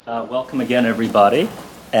Welcome again, everybody.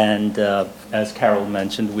 And as Carol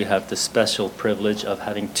mentioned, we have the special privilege of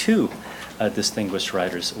having two distinguished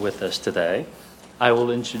writers with us today. I will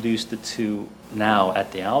introduce the two now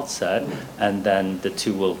at the outset, and then the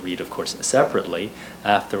two will read, of course, separately,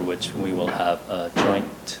 after which we will have a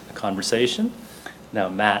joint conversation. Now,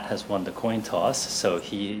 Matt has won the coin toss, so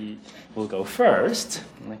he will go first.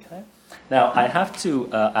 Okay. Now, I have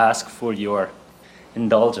to ask for your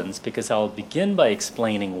indulgence because I'll begin by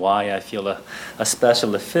explaining why I feel a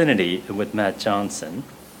special affinity with Matt Johnson.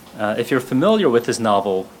 If you're familiar with his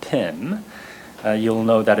novel Pym, you'll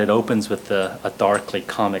know that it opens with a darkly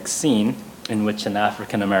comic scene in which an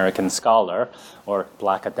African-American scholar, or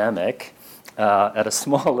black academic, at a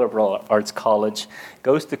small liberal arts college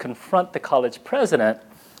goes to confront the college president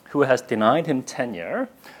who has denied him tenure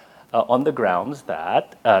on the grounds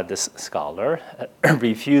that this scholar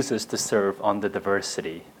refuses to serve on the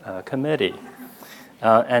diversity committee.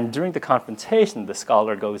 And during the confrontation, the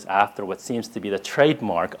scholar goes after what seems to be the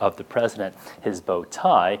trademark of the president, his bow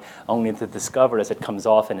tie, only to discover as it comes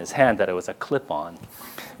off in his hand that it was a clip-on.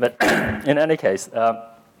 But in any case,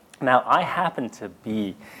 now I happen to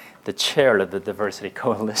be the chair of the Diversity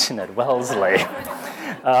Coalition at Wellesley.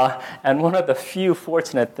 And one of the few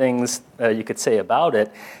fortunate things you could say about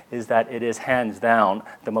it is that it is hands down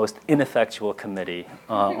the most ineffectual committee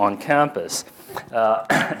on campus.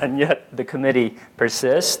 And yet the committee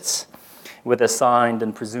persists with assigned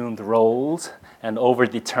and presumed roles and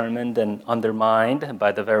overdetermined and undermined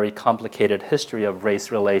by the very complicated history of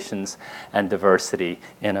race relations and diversity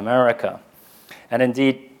in America. And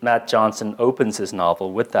indeed, Matt Johnson opens his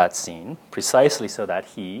novel with that scene, precisely so that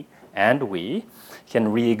he and we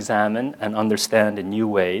can re-examine and understand in new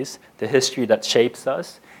ways the history that shapes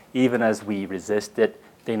us, even as we resist it,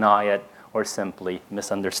 deny it, or simply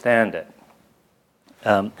misunderstand it.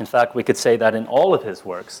 In fact, we could say that in all of his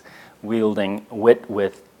works, wielding wit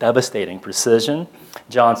with devastating precision,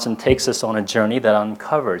 Johnson takes us on a journey that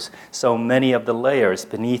uncovers so many of the layers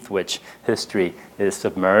beneath which history is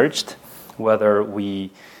submerged, whether we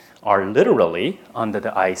are literally under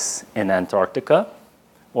the ice in Antarctica,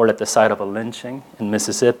 or at the site of a lynching in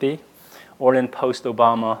Mississippi, or in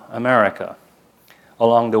post-Obama America.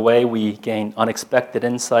 Along the way, we gain unexpected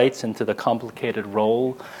insights into the complicated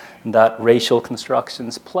role that racial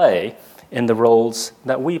constructions play in the roles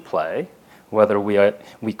that we play, whether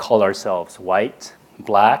we call ourselves white,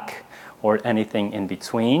 black, or anything in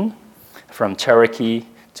between, from Cherokee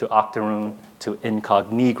to Octoroon to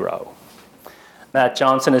Incognegro. Matt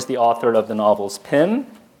Johnson is the author of the novels Pym,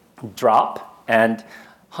 Drop, and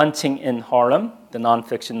Hunting in Harlem, the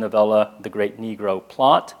nonfiction novella The Great Negro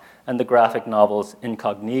Plot, and the graphic novels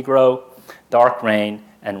Incognegro, Dark Rain,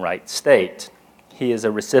 and Right State. He is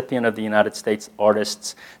a recipient of the United States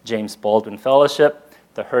Artists James Baldwin Fellowship,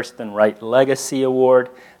 the Hurston Wright Legacy Award,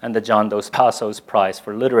 and the John Dos Passos Prize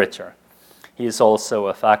for Literature. He is also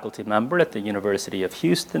a faculty member at the University of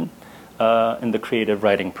Houston in the Creative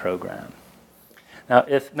Writing Program. Now,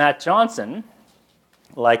 if Matt Johnson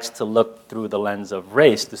likes to look through the lens of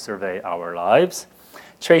race to survey our lives,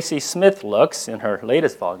 Tracy Smith looks, in her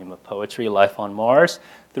latest volume of poetry, Life on Mars,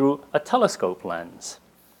 through a telescope lens,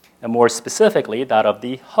 and more specifically that of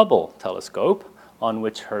the Hubble telescope, on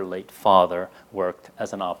which her late father worked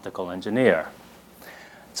as an optical engineer.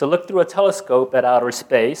 To look through a telescope at outer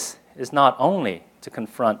space is not only to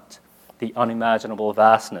confront the unimaginable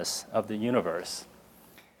vastness of the universe,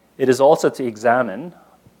 it is also to examine,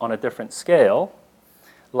 on a different scale,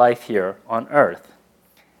 life here on Earth.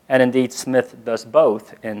 And indeed, Smith does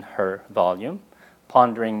both in her volume,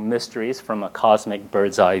 pondering mysteries from a cosmic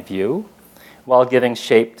bird's eye view, while giving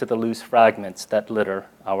shape to the loose fragments that litter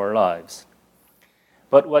our lives.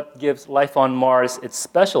 But what gives Life on Mars its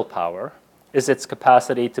special power is its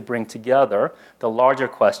capacity to bring together the larger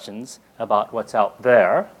questions about what's out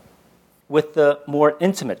there with the more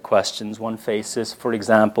intimate questions one faces, for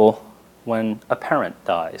example, when a parent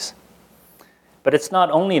dies. But it's not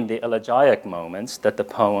only in the elegiac moments that the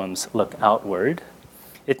poems look outward.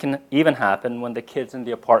 It can even happen when the kids in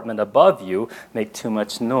the apartment above you make too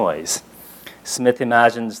much noise. Smith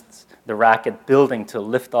imagines the racket building to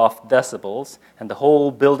lift off decibels and the whole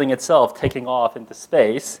building itself taking off into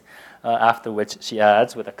space, after which she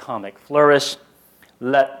adds with a comic flourish,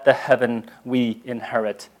 "Let the heaven we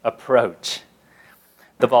inherit approach."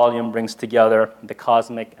 The volume brings together the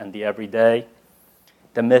cosmic and the everyday,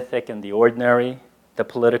 the mythic and the ordinary, the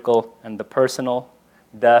political and the personal,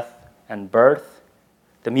 death and birth,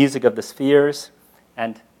 the music of the spheres,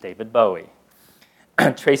 and David Bowie.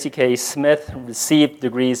 Tracy K. Smith received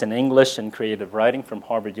degrees in English and creative writing from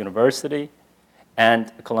Harvard University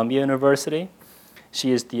and Columbia University.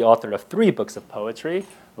 She is the author of 3 books of poetry,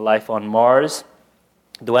 Life on Mars,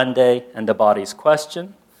 Duende, and The Body's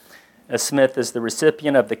Question. Smith is the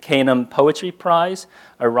recipient of the Canham Poetry Prize,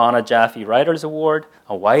 a Rana Jaffe Writers Award,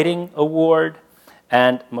 a Whiting Award,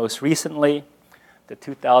 and most recently, the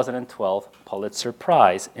 2012 Pulitzer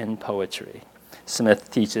Prize in Poetry. Smith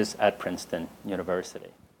teaches at Princeton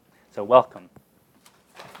University. So welcome.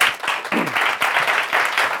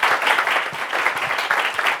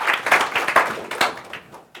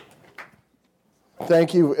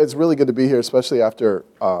 Thank you. It's really good to be here, especially after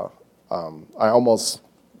I almost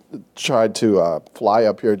tried to fly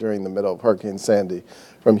up here during the middle of Hurricane Sandy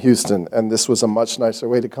from Houston, and this was a much nicer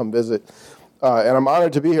way to come visit. And I'm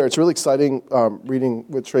honored to be here. It's really exciting reading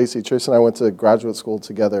with Tracy. Tracy and I went to graduate school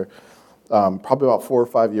together probably about 4 or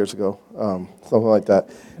 5 years ago, something like that.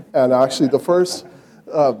 And actually, the first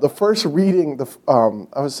reading,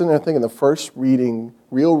 I was sitting there thinking the first reading,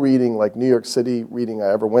 real reading, like New York City reading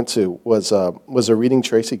I ever went to was a reading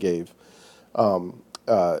Tracy gave, and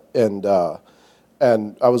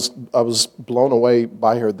I was blown away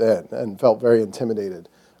by her then and felt very intimidated,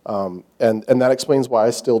 and that explains why I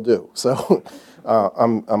still do. So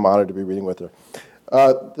I'm honored to be reading with her.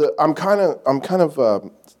 I'm kind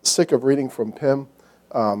of sick of reading from Pym,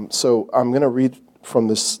 so I'm going to read from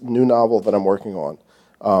this new novel that I'm working on.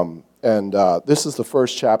 And this is the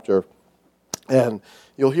first chapter, and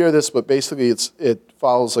you'll hear this, but basically it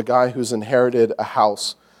follows a guy who's inherited a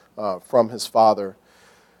house from his father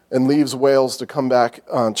and leaves Wales to come back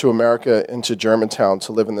to America into Germantown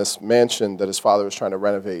to live in this mansion that his father was trying to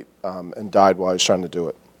renovate and died while he was trying to do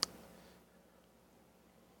it.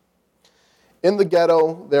 In the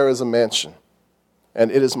ghetto, there is a mansion,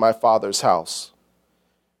 and it is my father's house.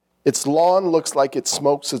 Its lawn looks like it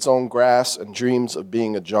smokes its own grass and dreams of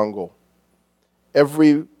being a jungle.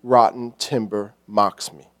 Every rotten timber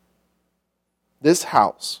mocks me. This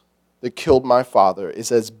house that killed my father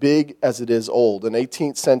is as big as it is old, an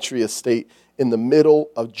 18th century estate in the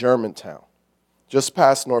middle of Germantown, just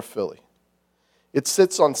past North Philly. It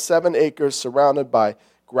sits on 7 acres surrounded by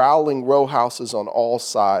growling row houses on all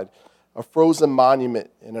sides, a frozen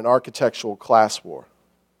monument in an architectural class war.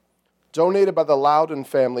 Donated by the Loudon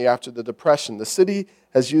family after the Depression, the city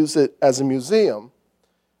has used it as a museum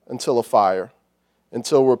until a fire,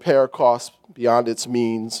 until repair costs beyond its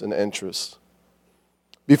means and interest.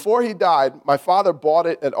 Before he died, my father bought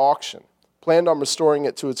it at auction, planned on restoring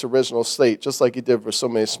it to its original state, just like he did for so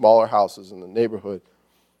many smaller houses in the neighborhood,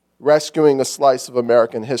 rescuing a slice of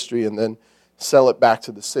American history and then sell it back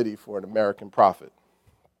to the city for an American profit.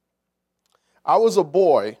 I was a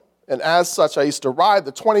boy, and as such, I used to ride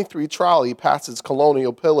the 23 trolley past its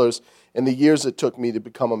colonial pillars in the years it took me to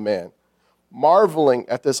become a man, marveling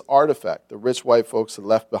at this artifact the rich white folks had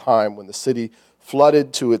left behind when the city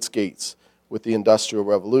flooded to its gates with the Industrial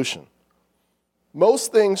Revolution.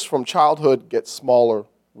 Most things from childhood get smaller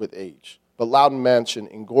with age, but Loudon Mansion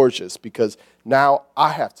engorges because now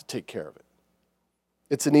I have to take care of it.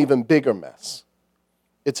 It's an even bigger mess.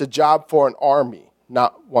 It's a job for an army,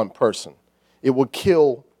 not one person. It would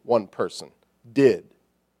kill one person. Did.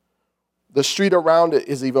 The street around it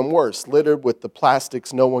is even worse, littered with the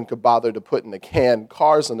plastics no one could bother to put in a can,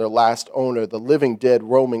 cars and their last owner, the living dead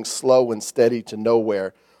roaming slow and steady to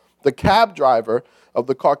nowhere. The cab driver of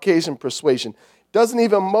the Caucasian persuasion doesn't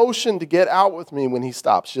even motion to get out with me when he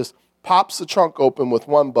stops, just pops the trunk open with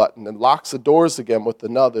one button and locks the doors again with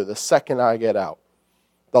another the second I get out.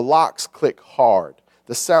 The locks click hard.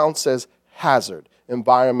 The sound says hazard,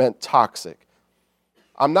 environment toxic.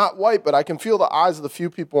 I'm not white, but I can feel the eyes of the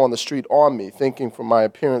few people on the street on me, thinking from my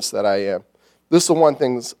appearance that I am. This is the one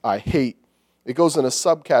thing I hate. It goes in a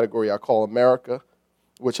subcategory I call America,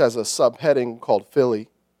 which has a subheading called Philly.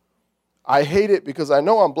 I hate it because I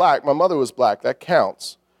know I'm black. My mother was black. That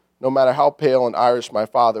counts, no matter how pale and Irish my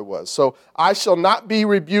father was. So I shall not be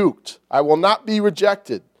rebuked. I will not be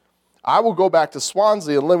rejected. I will go back to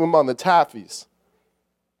Swansea and live among the Taffies.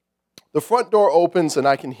 The front door opens and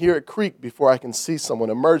I can hear it creak before I can see someone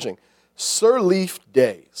emerging. Sirleaf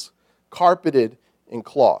Days, carpeted in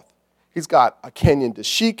cloth. He's got a Kenyan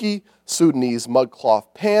dashiki, Sudanese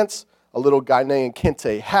mudcloth pants, a little Ghanaian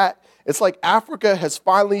kente hat. It's like Africa has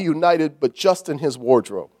finally united, but just in his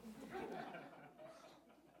wardrobe.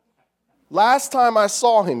 Last time I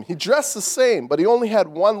saw him, he dressed the same, but he only had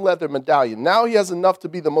one leather medallion. Now he has enough to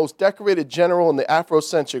be the most decorated general in the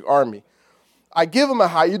Afrocentric army. I give him a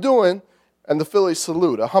 "how you doing?" and the Philly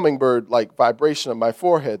salute, a hummingbird-like vibration of my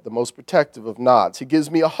forehead, the most protective of nods. He gives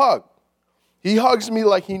me a hug. He hugs me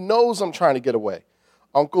like he knows I'm trying to get away.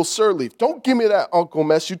 Uncle Sirleaf, don't give me that uncle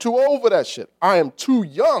mess. You're too old for that shit. I am too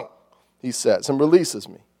young, he says, and releases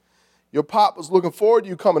me. Your pop was looking forward to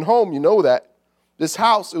you coming home. You know that. This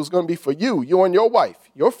house, it was going to be for you, you and your wife,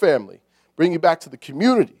 your family. Bring you back to the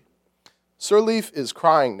community. Sirleaf is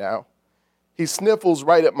crying now. He sniffles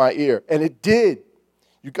right at my ear. And it did.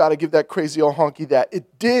 You got to give that crazy old honky that.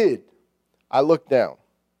 It did. I look down.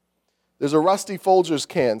 There's a rusty Folgers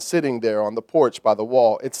can sitting there on the porch by the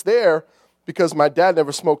wall. It's there because my dad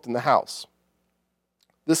never smoked in the house.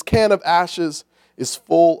 This can of ashes is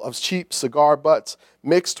full of cheap cigar butts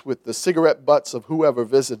mixed with the cigarette butts of whoever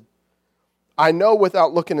visited. I know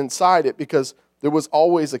without looking inside it because there was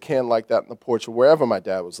always a can like that in the porch or wherever my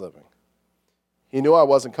dad was living. He knew I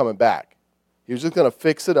wasn't coming back. He was just going to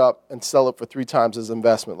fix it up and sell it for 3 times his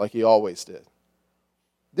investment like he always did.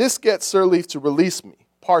 This gets Sirleaf to release me,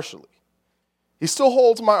 partially. He still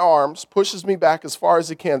holds my arms, pushes me back as far as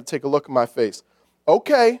he can to take a look at my face.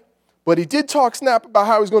 Okay, but he did talk snap about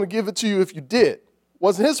how he was going to give it to you if you did.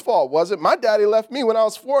 Wasn't his fault, was it? My daddy left me when I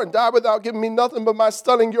was 4 and died without giving me nothing but my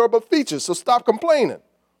stunning Yoruba features, so stop complaining.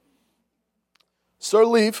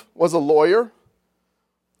 Sirleaf was a lawyer,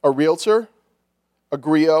 a realtor, a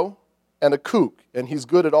griot, and a kook, and he's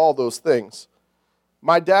good at all those things.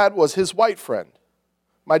 My dad was his white friend.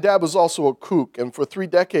 My dad was also a kook, and for 3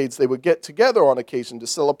 decades they would get together on occasion to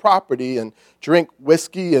sell a property and drink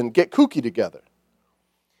whiskey and get kooky together.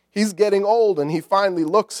 He's getting old, and he finally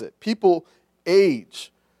looks it. People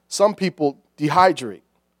age. Some people dehydrate.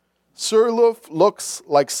 Sirleaf looks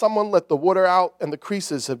like someone let the water out and the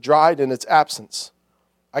creases have dried in its absence.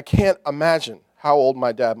 I can't imagine how old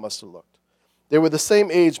my dad must have looked. They were the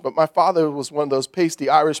same age, but my father was one of those pasty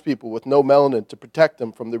Irish people with no melanin to protect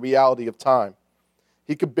him from the reality of time.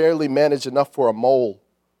 He could barely manage enough for a mole.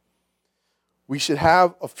 We should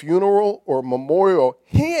have a funeral or a memorial.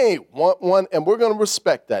 He ain't want one, and we're going to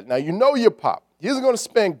respect that. Now, you know your pop. He isn't going to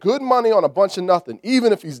spend good money on a bunch of nothing,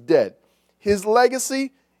 even if he's dead. His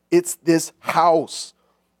legacy, it's this house.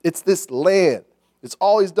 It's this land. It's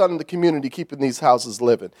all he's done in the community, keeping these houses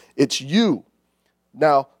living. It's you.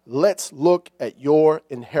 Now, let's look at your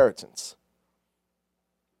inheritance.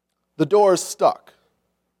 The door is stuck.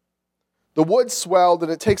 The wood swelled,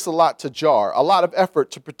 and it takes a lot to jar, a lot of effort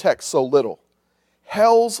to protect so little.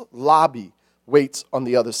 Hell's lobby waits on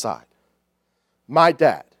the other side. My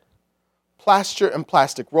dad. Plaster and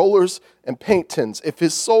plastic rollers and paint tins. If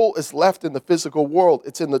his soul is left in the physical world,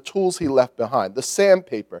 it's in the tools he left behind, the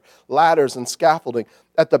sandpaper, ladders, and scaffolding.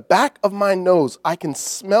 At the back of my nose, I can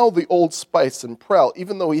smell the Old Spice and Prel,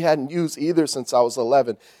 even though he hadn't used either since I was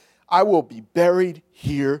 11. I will be buried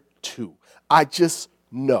here too. I just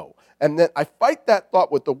know. And then I fight that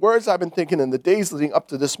thought with the words I've been thinking in the days leading up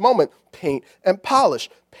to this moment. Paint and polish.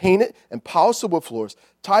 Paint it and polish the wood floors.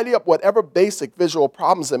 Tidy up whatever basic visual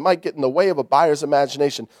problems that might get in the way of a buyer's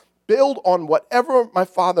imagination. Build on whatever my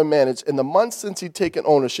father managed in the months since he'd taken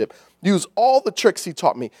ownership. Use all the tricks he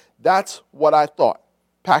taught me. That's what I thought.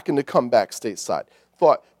 Packing to come back stateside.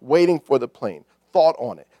 Thought waiting for the plane. Thought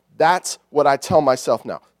on it. That's what I tell myself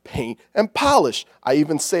now. Paint and polish. I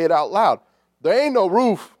even say it out loud. There ain't no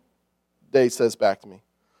roof. Dave says back to me.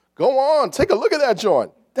 Go on, take a look at that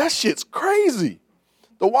joint. That shit's crazy.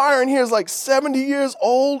 The wire in here is like 70 years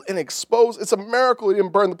old and exposed. It's a miracle he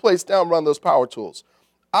didn't burn the place down and run those power tools.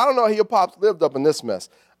 I don't know how your pops lived up in this mess.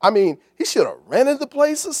 I mean, he should have rented the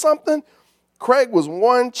place or something. Craig was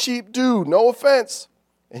one cheap dude, no offense.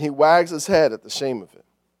 And he wags his head at the shame of it.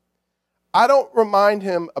 I don't remind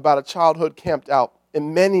him about a childhood camped out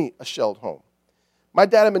in many a shelled home. My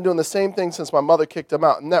dad had been doing the same thing since my mother kicked him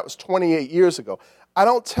out, and that was 28 years ago. I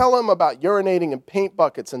don't tell him about urinating in paint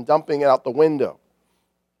buckets and dumping it out the window.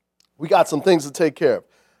 We got some things to take care of.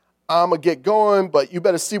 I'm going to get going, but you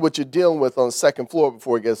better see what you're dealing with on the second floor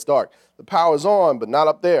before it gets dark. The power's on, but not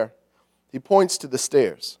up there. He points to the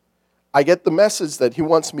stairs. I get the message that he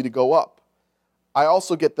wants me to go up. I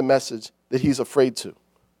also get the message that he's afraid to.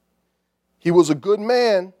 He was a good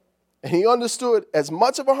man. And he understood, as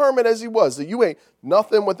much of a hermit as he was, that you ain't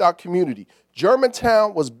nothing without community.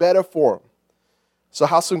 Germantown was better for him. So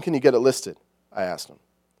how soon can you get it listed? I asked him.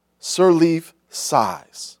 Sirleaf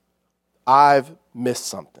sighs. I've missed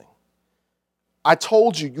something. I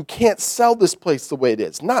told you, you can't sell this place the way it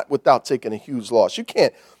is, not without taking a huge loss. You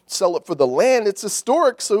can't sell it for the land. It's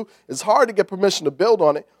historic, so it's hard to get permission to build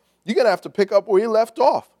on it. You're going to have to pick up where you left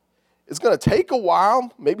off. It's going to take a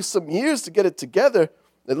while, maybe some years to get it together,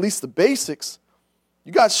 at least the basics.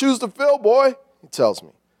 You got shoes to fill, boy, he tells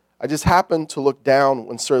me. I just happen to look down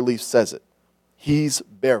when Sirleaf says it. He's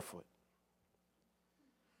barefoot.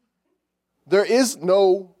 There is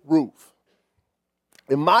no roof.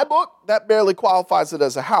 In my book, that barely qualifies it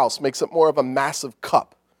as a house, makes it more of a massive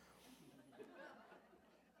cup.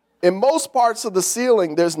 In most parts of the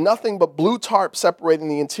ceiling, there's nothing but blue tarp separating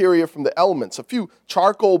the interior from the elements. A few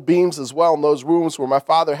charcoal beams as well in those rooms where my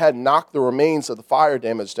father had knocked the remains of the fire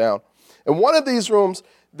damage down. In one of these rooms,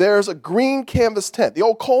 there's a green canvas tent, the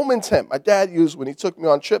old Coleman tent my dad used when he took me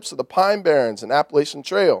on trips to the Pine Barrens and Appalachian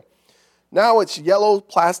Trail. Now its yellow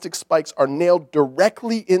plastic spikes are nailed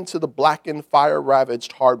directly into the blackened,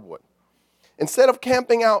 fire-ravaged hardwood. Instead of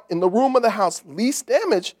camping out in the room of the house least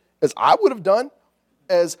damaged, as I would have done,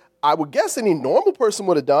 as I would guess any normal person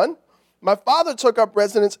would have done, my father took up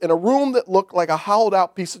residence in a room that looked like a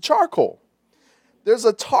hollowed-out piece of charcoal. There's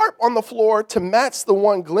a tarp on the floor to match the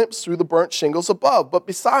one glimpsed through the burnt shingles above. But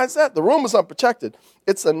besides that, the room is unprotected.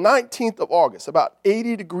 It's the 19th of August, about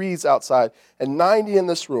 80 degrees outside and 90 in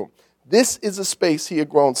this room. This is a space he had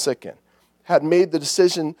grown sick in, had made the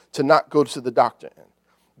decision to not go to the doctor in,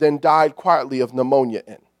 then died quietly of pneumonia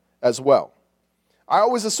in as well. I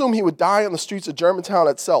always assumed he would die on the streets of Germantown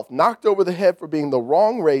itself, knocked over the head for being the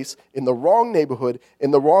wrong race, in the wrong neighborhood,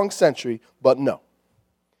 in the wrong century, but no.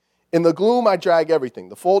 In the gloom, I drag everything,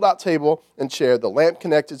 the fold-out table and chair, the lamp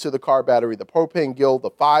connected to the car battery, the propane grill, the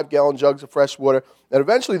 5-gallon jugs of fresh water, and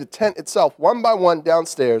eventually the tent itself, one by one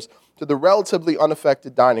downstairs to the relatively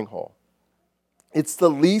unaffected dining hall. It's the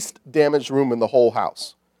least damaged room in the whole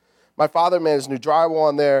house. My father managed new drywall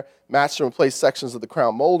on there, matched and replaced sections of the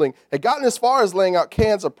crown molding, had gotten as far as laying out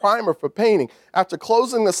cans of primer for painting. After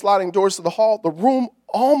closing the sliding doors to the hall, the room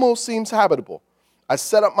almost seems habitable. I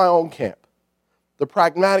set up my own camp. The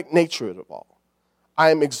pragmatic nature of it all.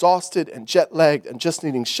 I am exhausted and jet-lagged and just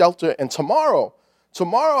needing shelter, and tomorrow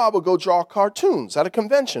I will go draw cartoons at a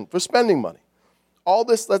convention for spending money. All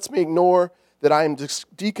this lets me ignore that I am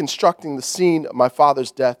deconstructing the scene of my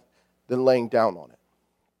father's death, then laying down on it.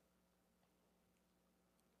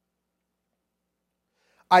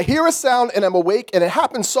 I hear a sound and I'm awake, and it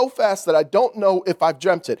happens so fast that I don't know if I've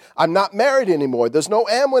dreamt it. I'm not married anymore. There's no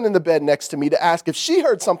Amwin in the bed next to me to ask if she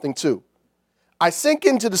heard something too. I sink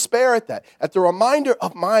into despair at that, at the reminder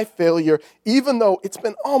of my failure, even though it's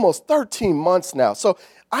been almost 13 months now. So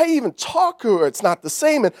I even talk to her, it's not the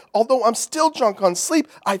same. And although I'm still drunk on sleep,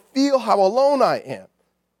 I feel how alone I am.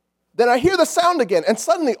 Then I hear the sound again, and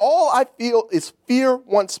suddenly all I feel is fear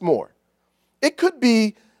once more. It could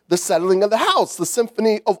be the settling of the house, the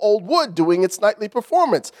symphony of old wood doing its nightly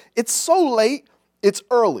performance. It's so late, it's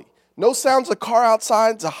early. No sounds of car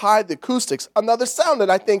outside to hide the acoustics. Another sound,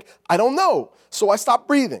 and I think, I don't know. So I stop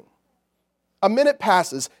breathing. A minute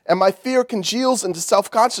passes, and my fear congeals into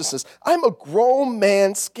self-consciousness. I'm a grown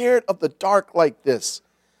man scared of the dark like this.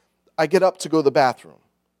 I get up to go to the bathroom.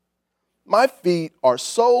 My feet are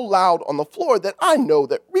so loud on the floor that I know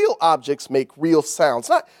that real objects make real sounds,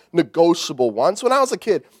 not negotiable ones. When I was a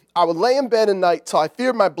kid, I would lay in bed at night till I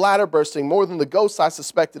feared my bladder bursting more than the ghosts I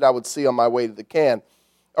suspected I would see on my way to the can.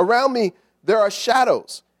 Around me, there are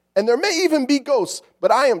shadows, and there may even be ghosts,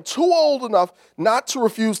 but I am too old enough not to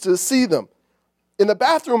refuse to see them. In the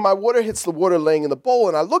bathroom, my water hits the water laying in the bowl,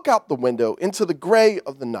 and I look out the window into the gray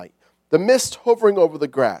of the night, the mist hovering over the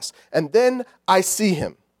grass, and then I see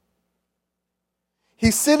him.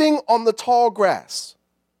 He's sitting on the tall grass,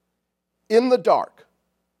 in the dark,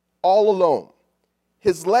 all alone.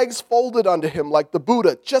 His legs folded under him like the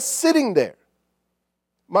Buddha, just sitting there.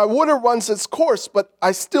 My water runs its course, but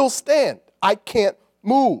I still stand. I can't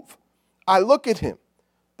move. I look at him,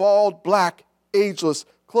 bald, black, ageless,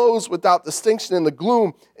 clothes without distinction in the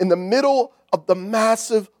gloom, in the middle of the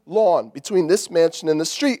massive lawn between this mansion and the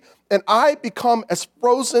street, and I become as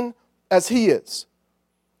frozen as he is.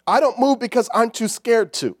 I don't move because I'm too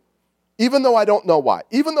scared to, even though I don't know why,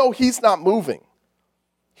 even though he's not moving.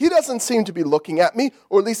 He doesn't seem to be looking at me,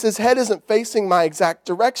 or at least his head isn't facing my exact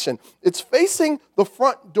direction. It's facing the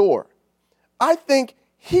front door. I think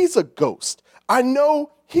he's a ghost. I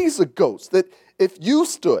know he's a ghost, that if you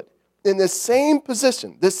stood in this same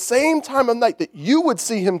position, this same time of night, that you would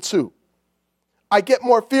see him too. I get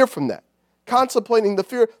more fear from that, contemplating the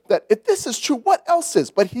fear that if this is true, what else is?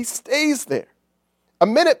 But he stays there. A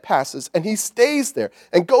minute passes, and he stays there,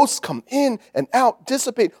 and ghosts come in and out,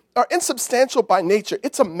 dissipate, are insubstantial by nature.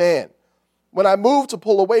 It's a man. When I move to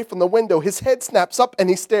pull away from the window, his head snaps up, and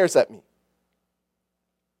he stares at me.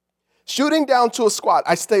 Shooting down to a squat,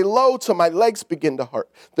 I stay low till my legs begin to hurt.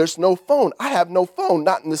 There's no phone. I have no phone,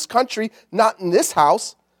 not in this country, not in this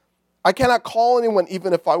house. I cannot call anyone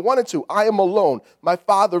even if I wanted to. I am alone. My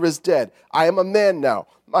father is dead. I am a man now.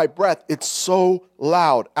 My breath, it's so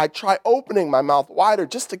loud. I try opening my mouth wider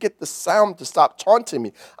just to get the sound to stop taunting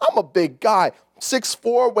me. I'm a big guy.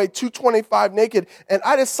 6'4", weigh 225 naked, and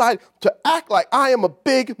I decide to act like I am a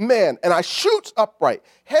big man, and I shoot upright,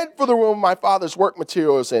 head for the room my father's work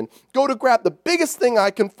materials in, go to grab the biggest thing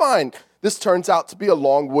I can find. This turns out to be a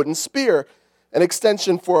long wooden spear, an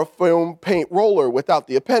extension for a foam paint roller without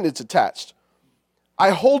the appendage attached. I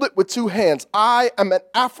hold it with two hands. I am an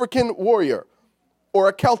African warrior, or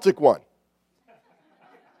a Celtic one.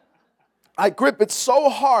 I grip it so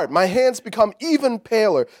hard, my hands become even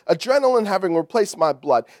paler, adrenaline having replaced my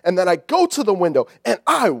blood. And then I go to the window, and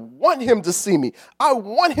I want him to see me. I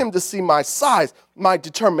want him to see my size, my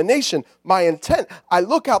determination, my intent. I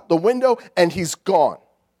look out the window, and he's gone.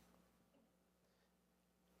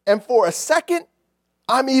 And for a second,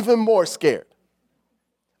 I'm even more scared.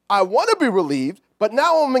 I want to be relieved, but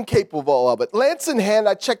now I'm incapable of it. Lance in hand,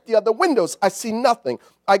 I check the other windows. I see nothing.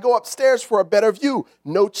 I go upstairs for a better view.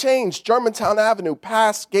 No change. Germantown Avenue,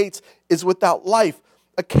 past gates, is without life.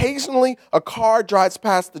 Occasionally, a car drives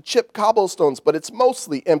past the chipped cobblestones, but it's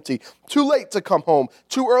mostly empty. Too late to come home.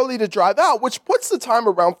 Too early to drive out, which puts the time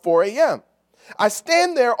around 4 a.m. I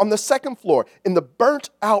stand there on the second floor in the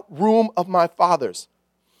burnt-out room of my father's.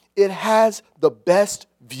 It has the best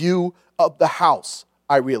view of the house,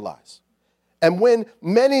 I realize. And when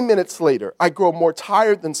many minutes later, I grow more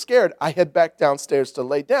tired than scared, I head back downstairs to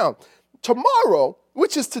lay down. Tomorrow,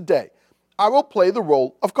 which is today, I will play the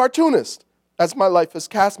role of cartoonist, as my life has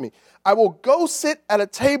cast me. I will go sit at a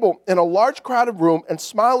table in a large crowded room and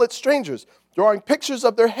smile at strangers, drawing pictures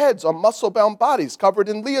of their heads on muscle-bound bodies covered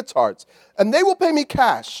in leotards. And they will pay me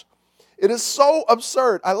cash. It is so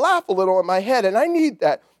absurd. I laugh a little in my head, and I need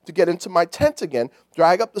that to get into my tent again,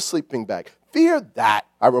 drag up the sleeping bag. Fear that,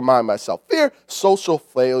 I remind myself. Fear social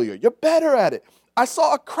failure. You're better at it. I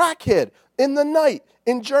saw a crackhead in the night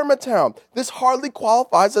in Germantown. This hardly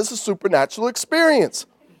qualifies as a supernatural experience.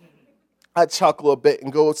 I chuckle a bit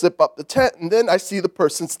and go zip up the tent, and then I see the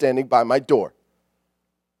person standing by my door.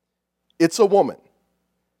 It's a woman.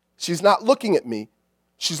 She's not looking at me.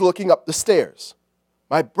 She's looking up the stairs.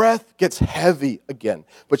 My breath gets heavy again,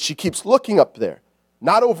 but she keeps looking up there,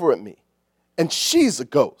 not over at me. And she's a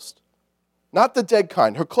ghost. Not the dead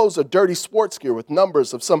kind. Her clothes are dirty sports gear with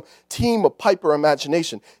numbers of some team of Piper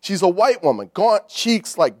imagination. She's a white woman, gaunt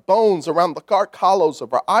cheeks like bones around the dark hollows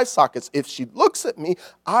of her eye sockets. If she looks at me,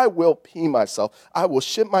 I will pee myself. I will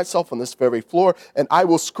shit myself on this very floor, and I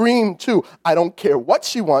will scream too. I don't care what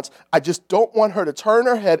she wants. I just don't want her to turn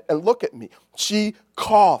her head and look at me. She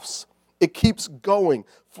coughs. It keeps going.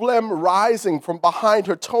 Phlegm rising from behind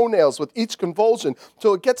her toenails with each convulsion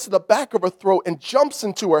till it gets to the back of her throat and jumps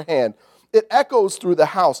into her hand. It echoes through the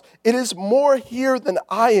house. It is more here than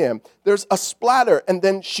I am. There's a splatter, and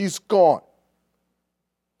then she's gone.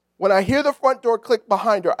 When I hear the front door click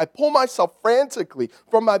behind her, I pull myself frantically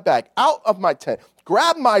from my bag, out of my tent,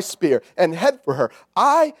 grab my spear, and head for her.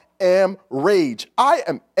 I am rage. I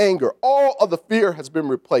am anger. All of the fear has been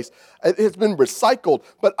replaced. It has been recycled,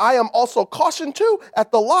 but I am also caution too.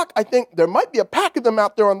 At the lock, I think there might be a pack of them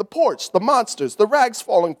out there on the porch, the monsters, the rags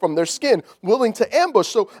falling from their skin, willing to ambush.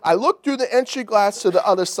 So I look through the entry glass to the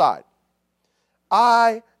other side.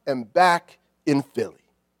 I am back in Philly.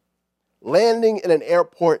 Landing in an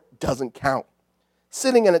airport doesn't count.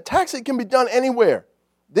 Sitting in a taxi can be done anywhere.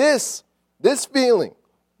 This feeling,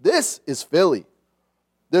 this is Philly.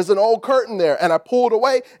 There's an old curtain there, and I pull it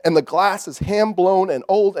away, and the glass is hand-blown and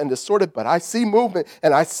old and distorted, but I see movement,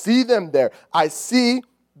 and I see them there. I see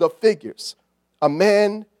the figures, a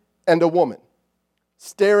man and a woman,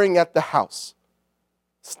 staring at the house,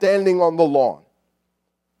 standing on the lawn,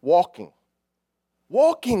 walking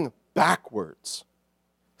backwards,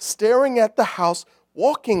 staring at the house,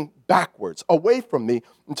 walking backwards, away from me,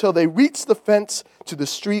 until they reach the fence to the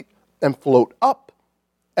street and float up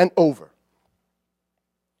and over.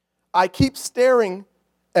 I keep staring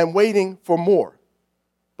and waiting for more,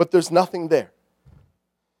 but there's nothing there.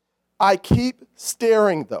 I keep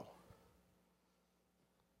staring, though,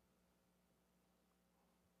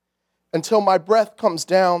 until my breath comes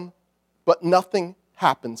down, but nothing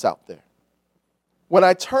happens out there. When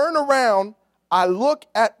I turn around, I look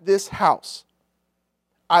at this house.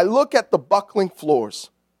 I look at the buckling floors.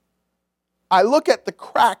 I look at the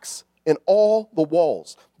cracks in all the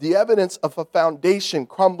walls, the evidence of a foundation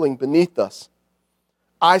crumbling beneath us.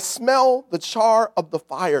 I smell the char of the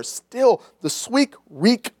fire, still the sweet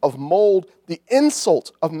reek of mold, the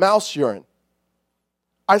insult of mouse urine.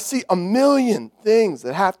 I see a million things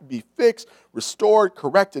that have to be fixed, restored,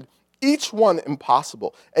 corrected, each one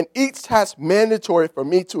impossible, and each task mandatory for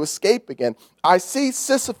me to escape again. I see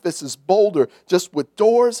Sisyphus' boulder just with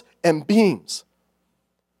doors and beams.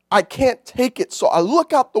 I can't take it. So I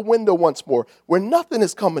look out the window once more where nothing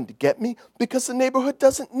is coming to get me because the neighborhood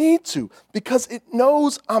doesn't need to, because it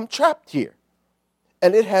knows I'm trapped here.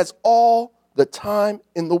 And it has all the time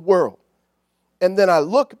in the world. And then I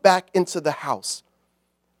look back into the house,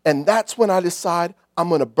 and that's when I decide I'm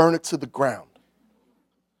going to burn it to the ground.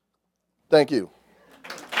 Thank you.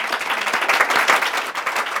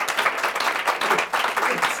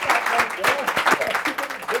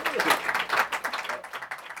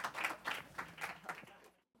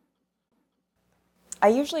 I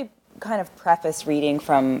usually kind of preface reading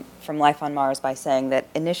from Life on Mars by saying that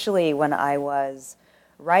initially when I was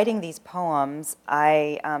writing these poems,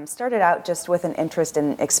 I started out just with an interest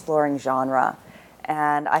in exploring genre.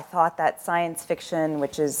 And I thought that science fiction,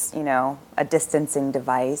 which is, a distancing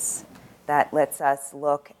device that lets us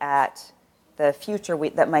look at the future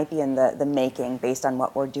that might be in the making based on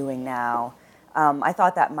what we're doing now, I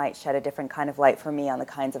thought that might shed a different kind of light for me on the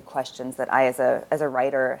kinds of questions that I, as a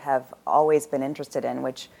writer, have always been interested in,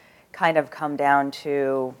 which kind of come down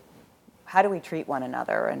to how do we treat one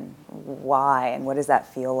another and why and what does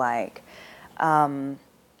that feel like?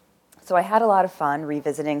 So I had a lot of fun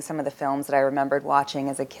revisiting some of the films that I remembered watching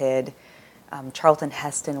as a kid. Charlton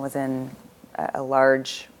Heston was in a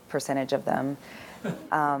large percentage of them.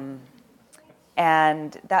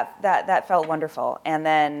 And that felt wonderful. And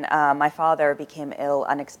then my father became ill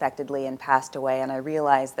unexpectedly and passed away, and I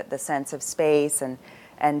realized that the sense of space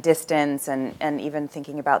and distance and even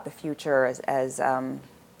thinking about the future as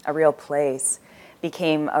a real place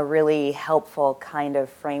became a really helpful kind of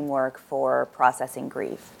framework for processing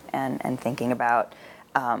grief and thinking about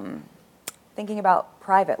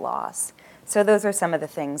private loss. So those are some of the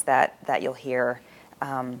things that you'll hear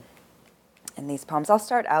in these poems. I'll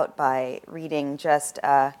start out by reading just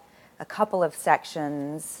a couple of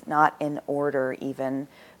sections, not in order even,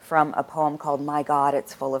 from a poem called My God,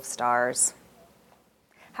 It's Full of Stars.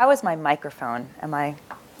 How is my microphone? Am I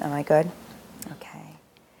good? Okay.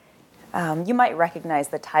 You might recognize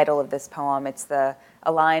the title of this poem. It's a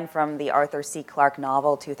line from the Arthur C. Clarke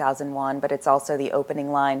novel 2001, but it's also the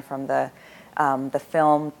opening line from the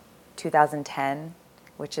film 2010,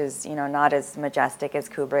 which is not as majestic as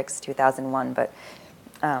Kubrick's 2001, but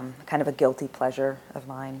kind of a guilty pleasure of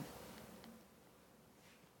mine.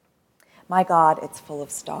 My God, it's full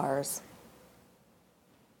of stars.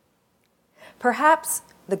 Perhaps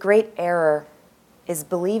the great error is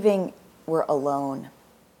believing we're alone,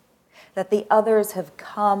 that the others have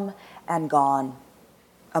come and gone,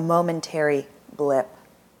 a momentary blip,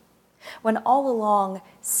 when all along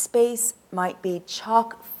space might be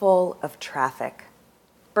chock full of traffic,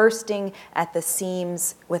 bursting at the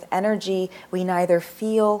seams with energy we neither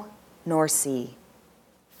feel nor see,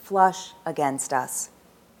 flush against us,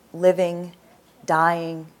 living,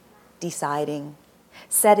 dying, deciding,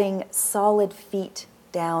 setting solid feet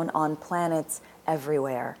down on planets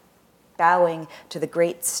everywhere, bowing to the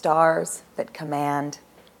great stars that command,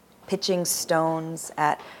 pitching stones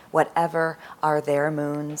at whatever are their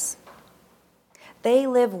moons. They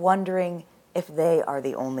live wondering if they are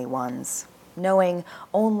the only ones, knowing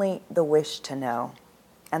only the wish to know,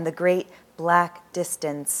 and the great black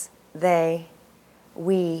distance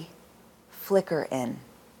we flicker in.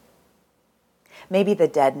 Maybe the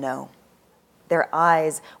dead know, their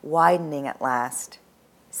eyes widening at last,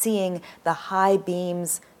 seeing the high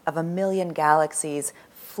beams of a million galaxies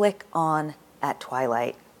flick on at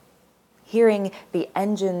twilight, hearing the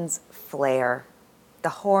engines flare, the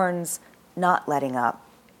horns not letting up,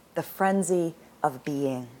 the frenzy of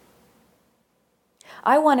being.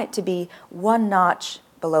 I want it to be one notch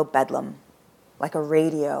below bedlam, like a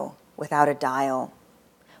radio without a dial,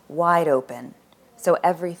 wide open, so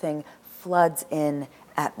everything floods in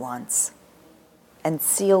at once, and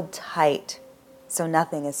sealed tight so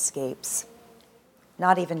nothing escapes,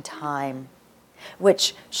 not even time,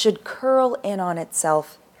 which should curl in on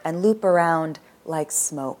itself and loop around like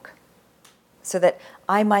smoke, so that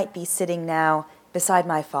I might be sitting now beside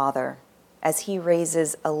my father as he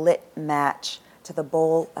raises a lit match to the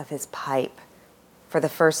bowl of his pipe for the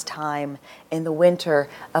first time in the winter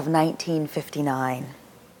of 1959.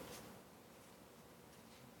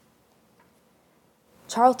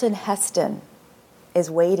 Charlton Heston is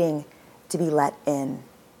waiting to be let in.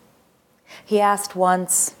 He asked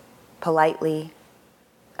once, politely,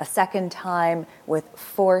 a second time with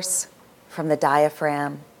force from the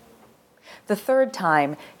diaphragm. The third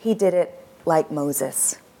time, he did it like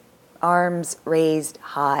Moses, arms raised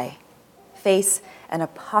high, face an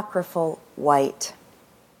apocryphal white,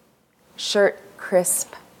 shirt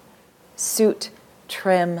crisp, suit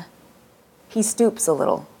trim. He stoops a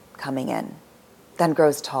little coming in, then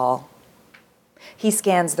grows tall. He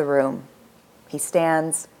scans the room. He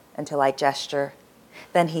stands until I gesture.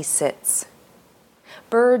 Then he sits.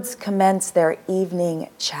 Birds commence their evening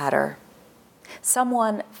chatter.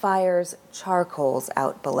 Someone fires charcoals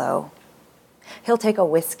out below. He'll take a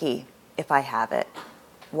whiskey if I have it,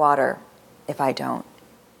 water if I don't.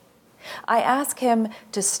 I ask him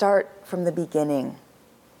to start from the beginning,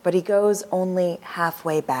 but he goes only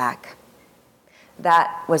halfway back.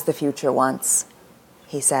 That was the future once,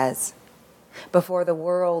 he says, before the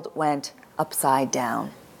world went upside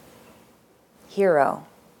down. Hero,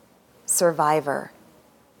 survivor,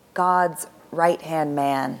 God's right-hand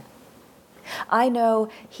man. I know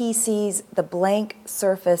he sees the blank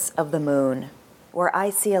surface of the moon, where I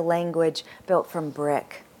see a language built from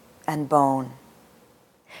brick and bone.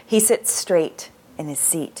 He sits straight in his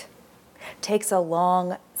seat, takes a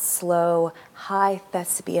long, slow, high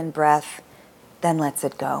thespian breath, then lets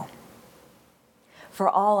it go. For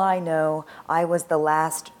all I know, I was the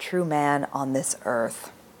last true man on this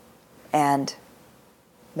earth. And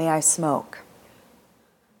may I smoke?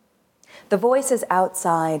 The voices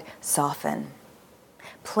outside soften.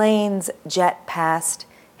 Planes jet past,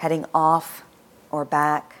 heading off or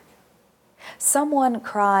back. Someone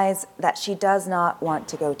cries that she does not want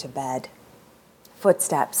to go to bed.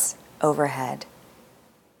 Footsteps overhead.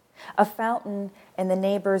 A fountain in the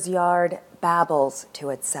neighbor's yard babbles to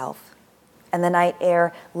itself, and the night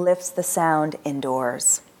air lifts the sound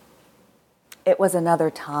indoors. It was another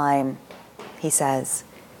time, he says,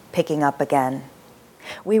 picking up again.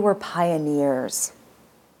 We were pioneers.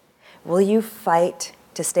 Will you fight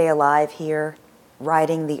to stay alive here,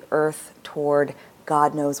 riding the earth toward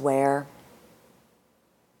God knows where?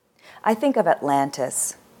 I think of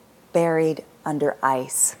Atlantis, buried under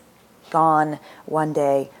ice, gone one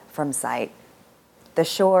day from sight. The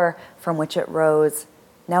shore from which it rose,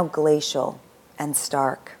 now glacial and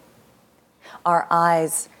stark. Our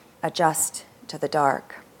eyes adjust to the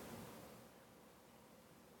dark.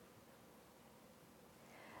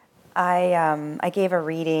 I gave a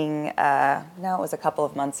reading, it was a couple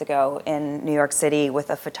of months ago in New York City with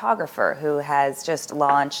a photographer who has just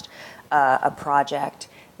launched a project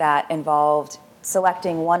that involved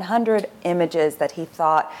selecting 100 images that he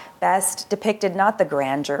thought best depicted not the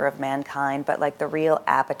grandeur of mankind, but like the real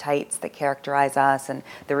appetites that characterize us and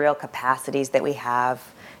the real capacities that we have,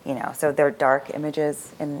 so they're dark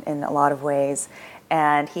images in a lot of ways.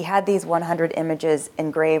 And he had these 100 images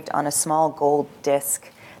engraved on a small gold disc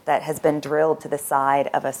that has been drilled to the side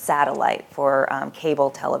of a satellite for cable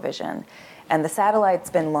television. And the satellite's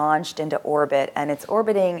been launched into orbit, and it's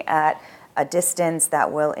orbiting at a distance that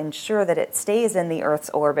will ensure that it stays in the Earth's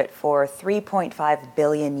orbit for 3.5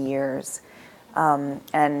 billion years. And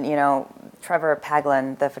Trevor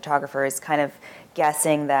Paglen, the photographer, is kind of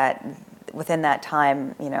guessing that within that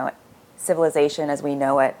time, civilization as we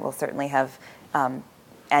know it will certainly have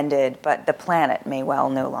ended, but the planet may well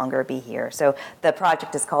no longer be here. So the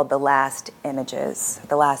project is called The Last Images,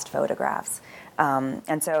 The Last Photographs.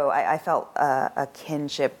 And so I felt a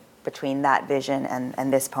kinship between that vision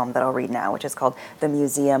and this poem that I'll read now, which is called The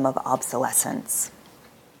Museum of Obsolescence.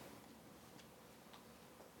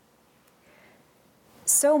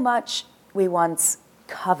 So much we once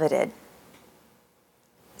coveted,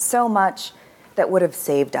 so much that would have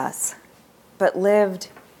saved us, but lived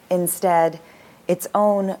instead its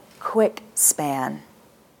own quick span,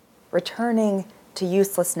 returning to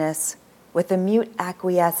uselessness with the mute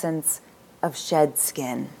acquiescence of shed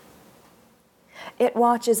skin. It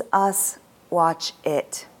watches us watch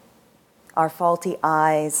it, our faulty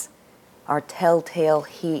eyes, our telltale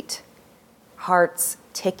heat, hearts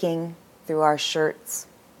ticking through our shirts.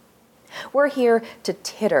 We're here to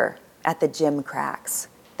titter at the gym cracks,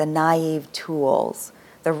 the naive tools,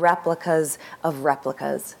 the replicas of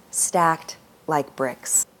replicas, stacked like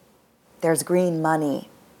bricks. There's green money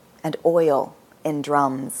and oil in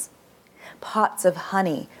drums, pots of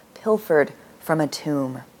honey pilfered from a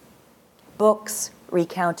tomb, books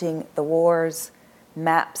recounting the wars,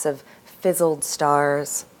 maps of fizzled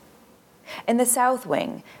stars. In the south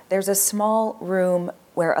wing, there's a small room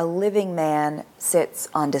where a living man sits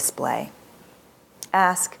on display.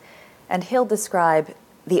 Ask, and he'll describe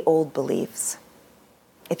the old beliefs.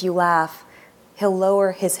 If you laugh, he'll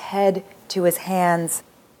lower his head to his hands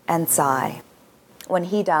and sigh. When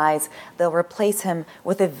he dies, they'll replace him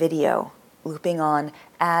with a video looping on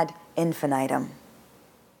ad infinitum.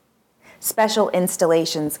 Special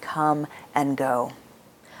installations come and go.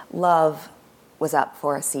 Love was up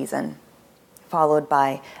for a season, followed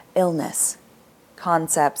by illness,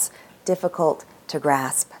 concepts difficult to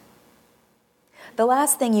grasp. The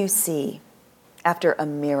last thing you see after a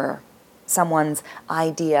mirror, someone's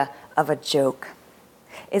idea of a joke,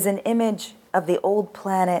 is an image of the old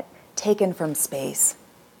planet taken from space.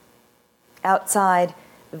 Outside,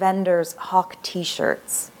 vendors hawk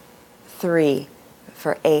t-shirts, 3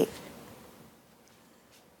 for 8.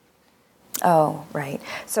 Oh, right.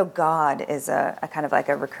 So God is a kind of like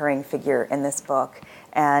a recurring figure in this book.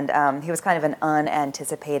 And he was kind of an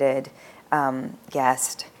unanticipated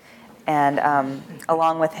guest. And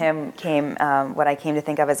along with him came what I came to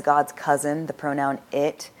think of as God's cousin, the pronoun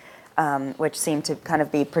it, which seemed to kind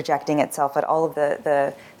of be projecting itself at all of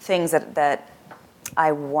the things that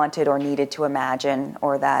I wanted or needed to imagine,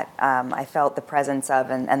 or that I felt the presence of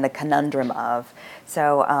and the conundrum of.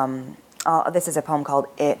 So this is a poem called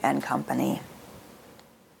It and Company.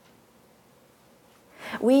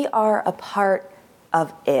 We are a part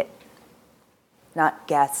of it, not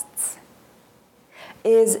guests.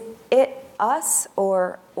 Is it us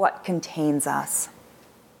or what contains us?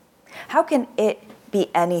 How can it be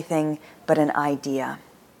anything but an idea?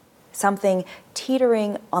 Something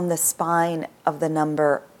teetering on the spine of the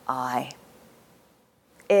number I.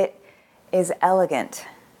 It is elegant,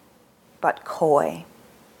 but coy.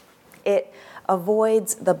 It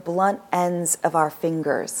avoids the blunt ends of our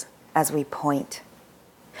fingers as we point.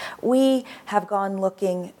 We have gone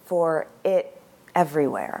looking for it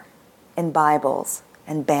everywhere, in Bibles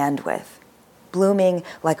and bandwidth, blooming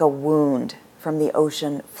like a wound from the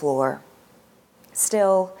ocean floor.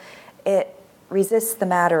 Still, it resists the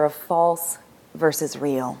matter of false versus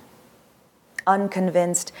real.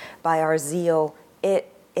 Unconvinced by our zeal,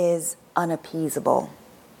 it is unappeasable.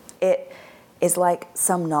 It is like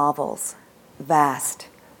some novels, vast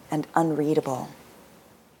and unreadable.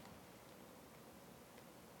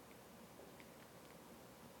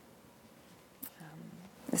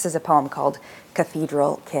 This is a poem called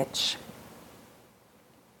Cathedral Kitsch.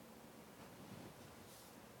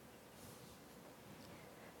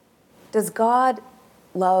 Does God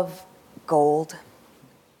love gold?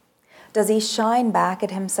 Does he shine back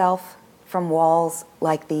at himself from walls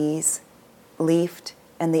like these, leafed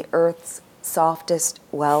in the earth's softest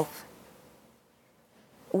wealth?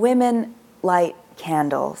 Women light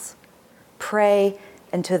candles, pray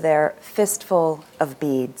into their fistful of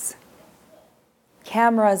beads.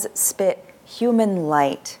 Cameras spit human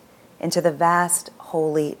light into the vast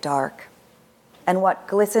holy dark, and what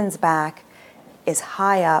glistens back is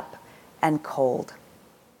high up and cold.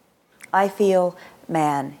 I feel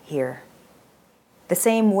man here, the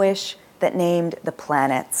same wish that named the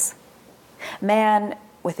planets. Man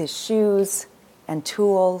with his shoes and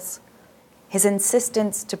tools, his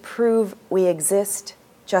insistence to prove we exist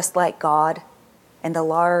just like God, in the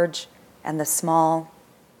large and the small,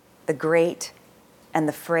 the great and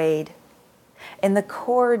the frayed, in the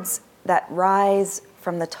chords that rise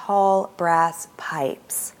from the tall brass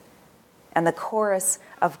pipes, and the chorus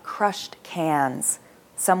of crushed cans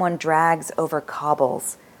someone drags over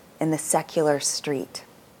cobbles in the secular street.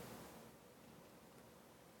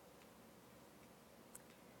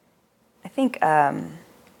 I think a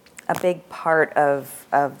big part of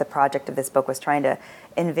the project of this book was trying to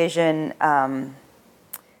envision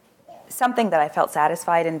something that I felt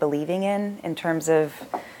satisfied in believing in terms of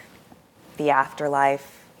the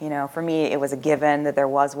afterlife. You know, for me, it was a given that there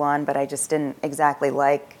was one, but I just didn't exactly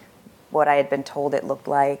like what I had been told it looked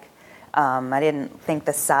like. I didn't think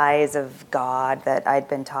the size of God that I'd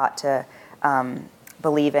been taught to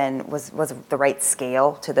believe in was the right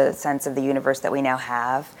scale to the sense of the universe that we now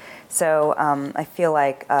have. So I feel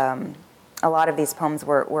like a lot of these poems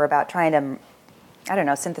were about trying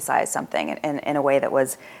to, synthesize something in a way that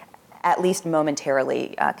was at least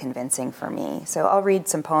momentarily convincing for me. So I'll read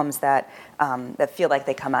some poems that feel like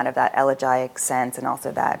they come out of that elegiac sense and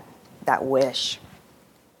also that wish.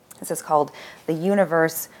 This is called The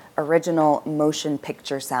Universe Original Motion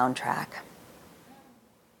Picture Soundtrack.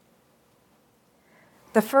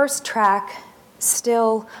 The first track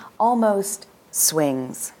still almost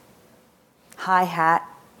swings. Hi-hat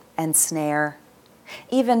and snare.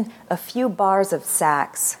 Even a few bars of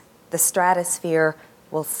sax, the stratosphere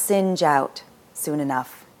will singe out soon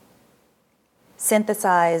enough.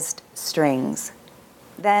 Synthesized strings.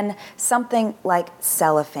 Then something like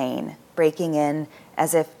cellophane breaking in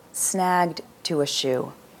as if snagged to a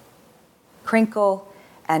shoe. Crinkle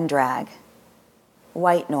and drag.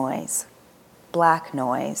 White noise. Black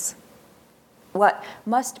noise. What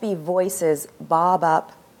must be voices bob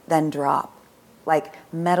up, then drop, like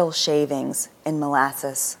metal shavings in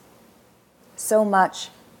molasses. So much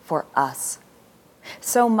for us.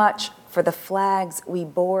 So much for the flags we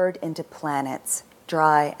bored into planets,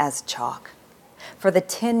 dry as chalk. For the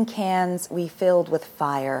tin cans we filled with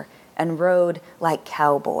fire and rode like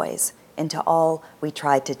cowboys into all we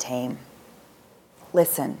tried to tame.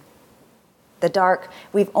 listen. The dark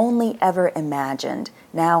we've only ever imagined,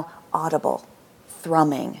 now audible,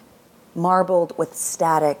 thrumming, marbled with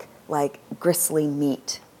static like gristly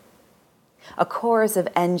meat. A chorus of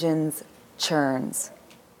engines churns.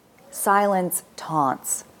 Silence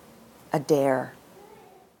taunts, a dare.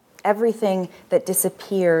 Everything that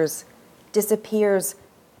disappears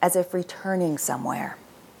as if returning somewhere.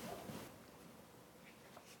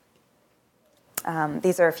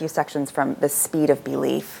 These are a few sections from The Speed of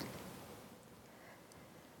Belief.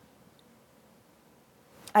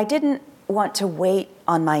 I didn't want to wait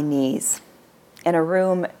on my knees in a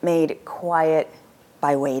room made quiet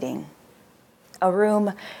by waiting. A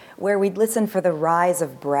room where we'd listen for the rise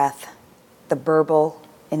of breath, the burble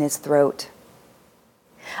in his throat.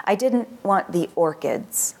 I didn't want the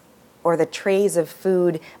orchids or the trays of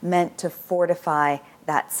food meant to fortify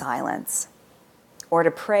that silence, or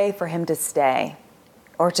to pray for him to stay,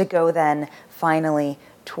 or to go then finally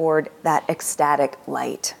toward that ecstatic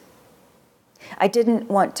light. I didn't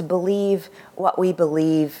want to believe what we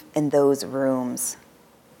believe in those rooms,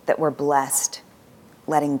 that we're blessed,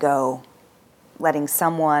 letting go, letting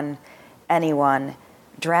someone, anyone,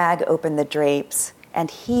 drag open the drapes and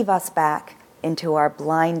heave us back into our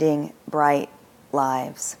blinding, bright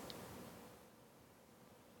lives.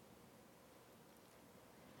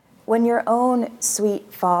 When your own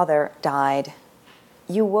sweet father died,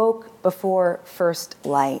 you woke before first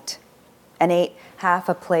light and ate half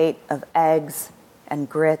a plate of eggs and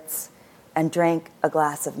grits and drank a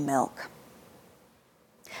glass of milk.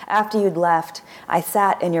 After you'd left, I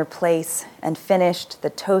sat in your place and finished the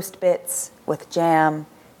toast bits with jam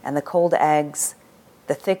and the cold eggs,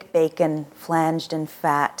 the thick bacon flanged in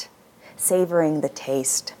fat, savoring the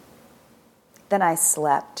taste. Then I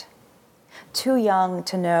slept, too young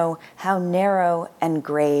to know how narrow and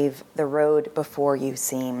grave the road before you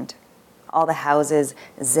seemed. All the houses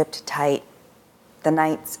zipped tight, the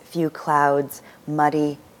night's few clouds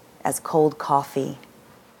muddy as cold coffee.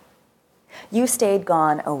 You stayed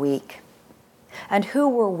gone a week. And who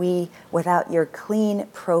were we without your clean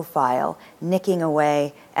profile nicking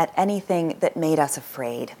away at anything that made us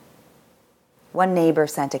afraid? One neighbor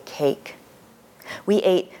sent a cake. We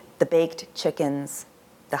ate the baked chickens,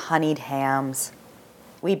 the honeyed hams.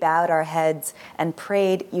 We bowed our heads and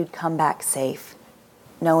prayed you'd come back safe,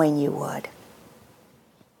 knowing you would.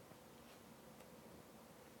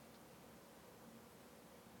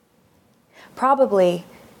 Probably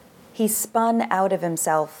he spun out of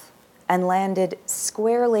himself and landed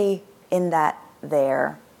squarely in that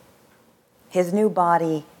there. His new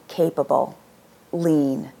body capable,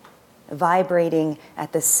 lean, vibrating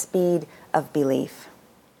at the speed of belief.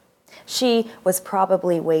 She was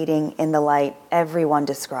probably waiting in the light everyone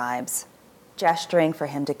describes, gesturing for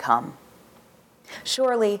him to come.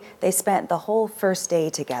 Surely they spent the whole first day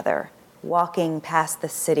together, walking past the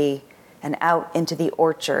city and out into the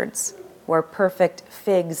orchards, where perfect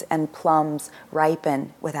figs and plums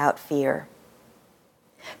ripen without fear.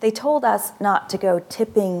 They told us not to go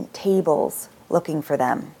tipping tables looking for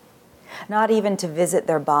them, not even to visit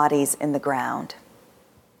their bodies in the ground.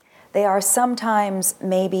 They are sometimes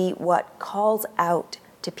maybe what calls out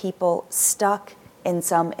to people stuck in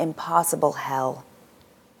some impossible hell,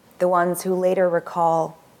 the ones who later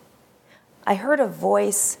recall, I heard a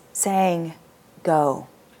voice saying, go.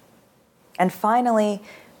 And finally,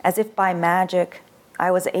 as if by magic,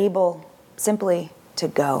 I was able simply to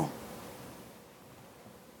go.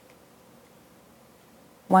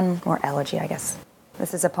 One more elegy, I guess.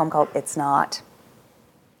 This is a poem called It's Not.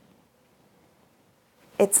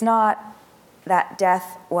 It's not that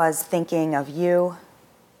death was thinking of you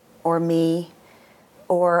or me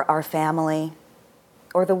or our family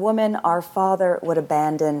or the woman our father would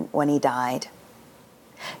abandon when he died.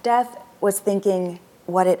 Death was thinking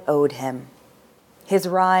what it owed him. His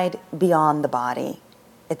ride beyond the body,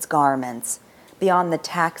 its garments, beyond the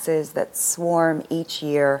taxes that swarm each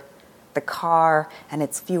year, the car and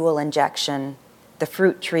its fuel injection, the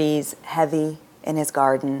fruit trees heavy in his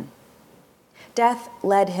garden. Death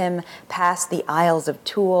led him past the aisles of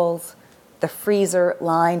tools, the freezer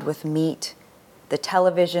lined with meat, the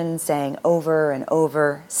television saying over and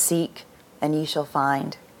over, seek and ye shall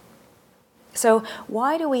find. So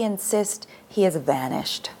why do we insist he has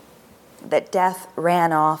vanished? That death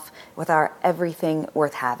ran off with our everything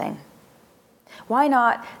worth having? Why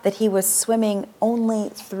not that he was swimming only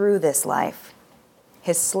through this life,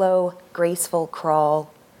 his slow, graceful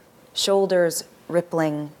crawl, shoulders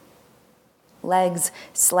rippling, legs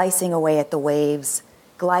slicing away at the waves,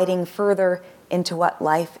 gliding further into what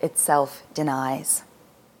life itself denies?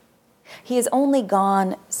 He has only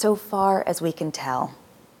gone so far as we can tell,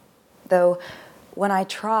 though When I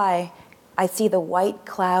try, I see the white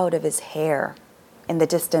cloud of his hair in the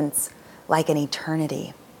distance like an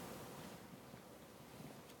eternity.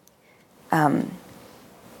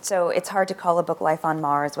 So it's hard to call a book Life on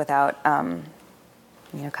Mars without, kind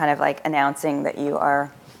of like announcing that you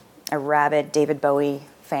are a rabid David Bowie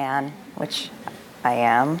fan, which I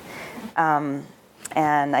am.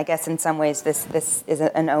 And I guess in some ways this is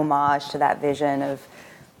an homage to that vision of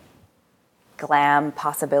glam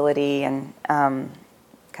possibility and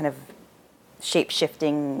kind of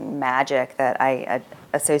shape-shifting magic that I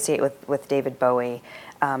associate with David Bowie.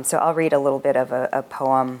 So I'll read a little bit of a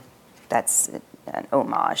poem that's an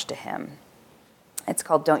homage to him. It's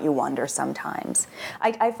called Don't You Wonder Sometimes.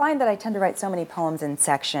 I find that I tend to write so many poems in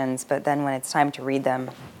sections, but then when it's time to read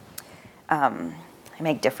them, I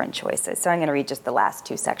make different choices. So I'm going to read just the last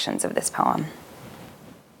two sections of this poem.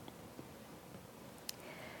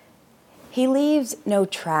 He leaves no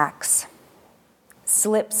tracks,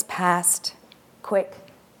 slips past, quick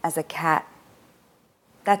as a cat.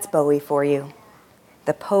 That's Bowie for you,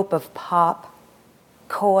 the Pope of pop,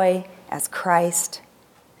 coy as Christ.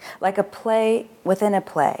 Like a play within a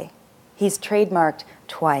play, he's trademarked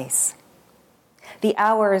twice. The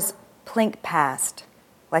hours plink past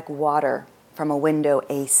like water from a window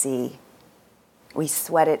AC. We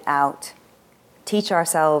sweat it out, teach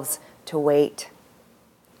ourselves to wait.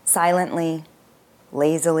 Silently,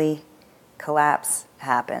 lazily, collapse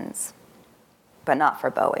happens, but not for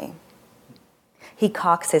Bowie. He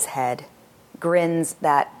cocks his head, grins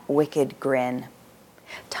that wicked grin.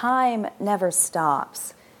 Time never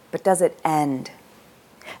stops, but does it end?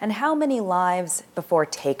 And how many lives before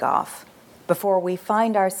takeoff, before we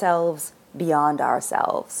find ourselves beyond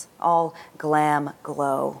ourselves, all glam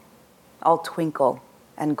glow, all twinkle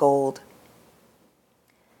and gold?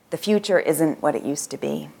 The future isn't what it used to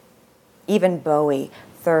be. Even Bowie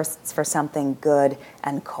thirsts for something good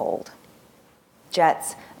and cold.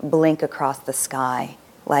 Jets blink across the sky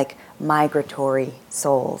like migratory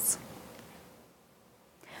souls.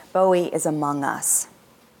 Bowie is among us,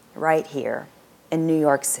 right here in New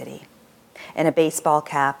York City, in a baseball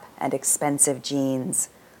cap and expensive jeans,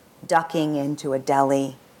 ducking into a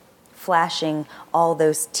deli, flashing all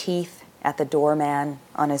those teeth at the doorman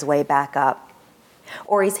on his way back up.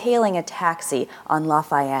 Or he's hailing a taxi on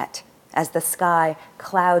Lafayette as the sky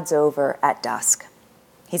clouds over at dusk.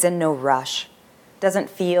 He's in no rush, doesn't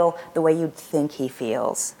feel the way you'd think he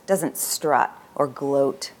feels, doesn't strut or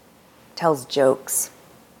gloat, tells jokes.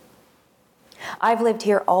 I've lived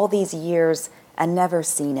here all these years and never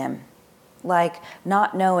seen him, like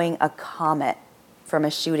not knowing a comet from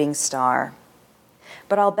a shooting star.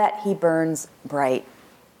 But I'll bet he burns bright,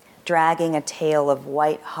 dragging a tail of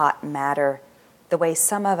white-hot matter the way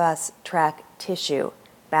some of us track tissue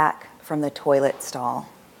back from the toilet stall.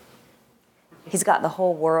 He's got the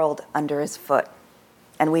whole world under his foot,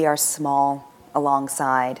 and we are small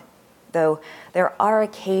alongside, though there are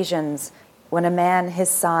occasions when a man his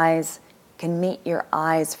size can meet your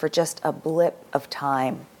eyes for just a blip of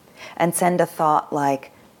time and send a thought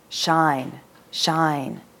like, shine,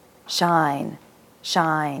 shine, shine,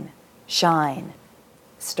 shine, shine,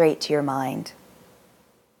 straight to your mind.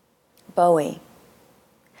 Bowie,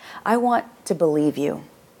 I want to believe you,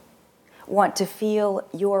 want to feel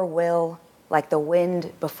your will like the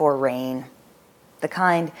wind before rain, the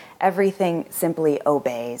kind everything simply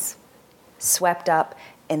obeys, swept up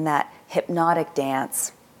in that hypnotic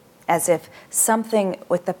dance, as if something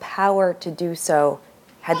with the power to do so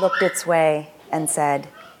had looked its way and said,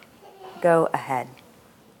 go ahead.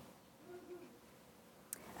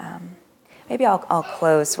 Maybe I'll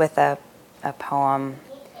close with a poem.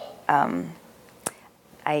 I'm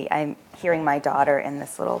hearing my daughter in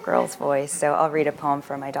this little girl's voice, so I'll read a poem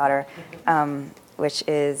for my daughter, which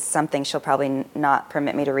is something she'll probably not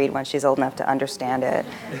permit me to read when she's old enough to understand it.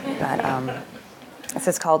 But this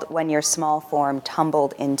is called When Your Small Form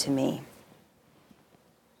Tumbled Into Me.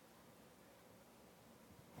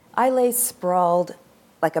 I lay sprawled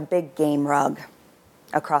like a big game rug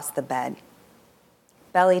across the bed,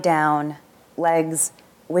 belly down, legs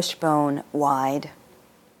wishbone wide.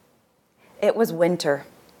 It was winter,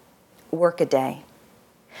 workaday.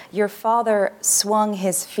 Your father swung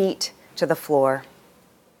his feet to the floor.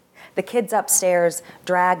 The kids upstairs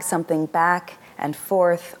dragged something back and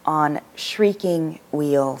forth on shrieking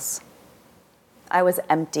wheels. I was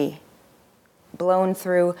empty, blown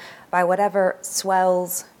through by whatever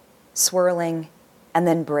swells, swirling, and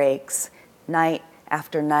then breaks night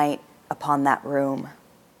after night upon that room.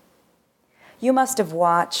 You must have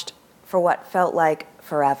watched for what felt like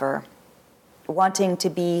forever, wanting to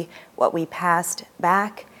be what we passed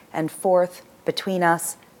back and forth between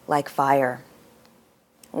us like fire.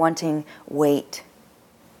 wanting weight,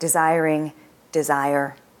 desiring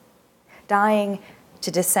desire, dying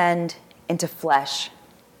to descend into flesh,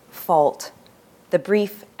 fault, the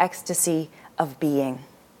brief ecstasy of being.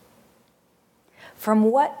 From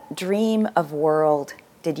what dream of world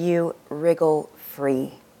did you wriggle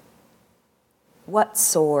free? What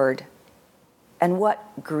soared and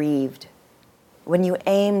what grieved when you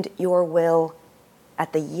aimed your will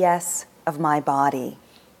at the yes of my body,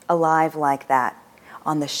 alive like that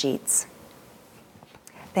on the sheets?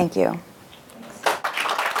 Thank you.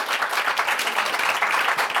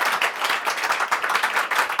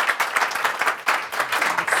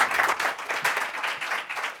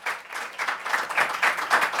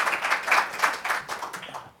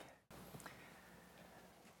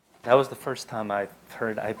 That was the first time I've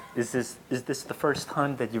heard. Is this the first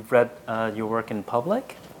time that you've read your work in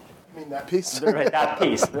public? I mean that piece? Right, that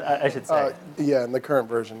piece, I should say. Yeah, in the current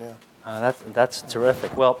version, yeah. That's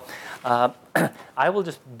terrific. Well, I will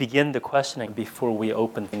just begin the questioning before we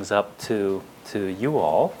open things up to you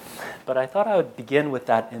all. But I thought I would begin with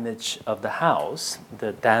that image of the house,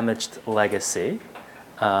 the damaged legacy,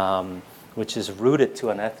 which is rooted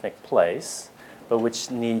to an ethnic place, but which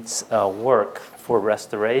needs work for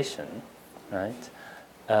restoration, right?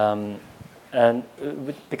 And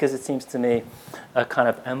because it seems to me a kind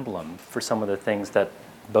of emblem for some of the things that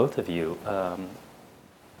both of you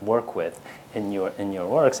work with in your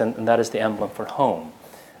works, and that is the emblem for home.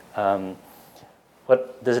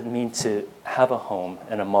 What does it mean to have a home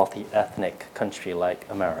in a multi-ethnic country like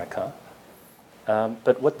America?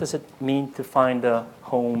 But what does it mean to find a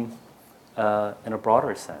home in a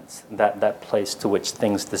broader sense, that place to which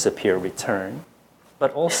things disappear, return?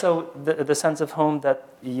 But also the sense of home that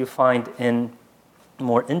you find in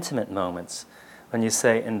more intimate moments. When you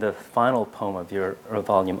say in the final poem of your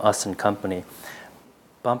volume, Us and Company,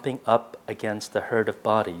 bumping up against the herd of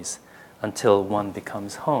bodies until one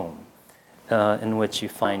becomes home, in which you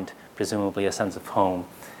find presumably a sense of home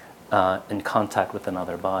in contact with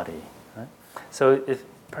another body. Right? So if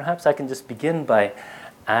perhaps I can just begin by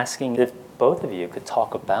asking if both of you could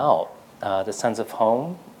talk about the sense of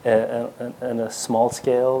home in a small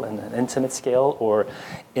scale, in an intimate scale, or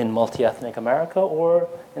in multi-ethnic America, or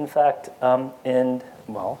in fact in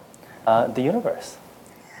the universe.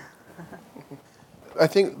 I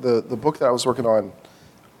think the book that I was working on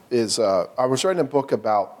is I was writing a book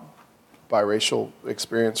about biracial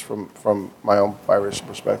experience from my own biracial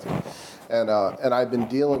perspective, and I've been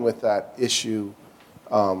dealing with that issue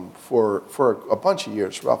for a bunch of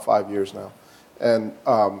years, for about 5 years now. And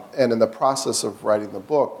in the process of writing the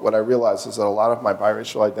book, what I realized is that a lot of my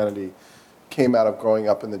biracial identity came out of growing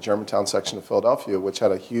up in the Germantown section of Philadelphia, which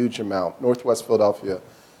had a huge amount, Northwest Philadelphia,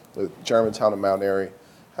 the Germantown and Mount Airy,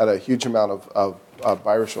 had a huge amount of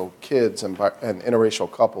biracial kids and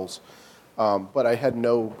interracial couples. But I had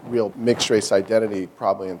no real mixed race identity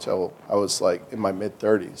probably until I was like in my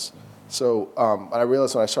mid-30s. So I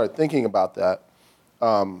realized when I started thinking about that,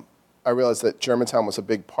 I realized that Germantown was a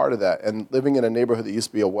big part of that. And living in a neighborhood that used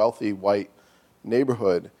to be a wealthy white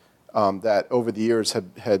neighborhood that over the years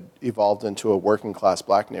had evolved into a working class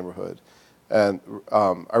black neighborhood. And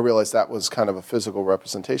I realized that was kind of a physical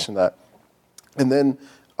representation of that. And then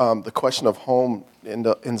the question of home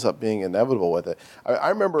ends up being inevitable with it. I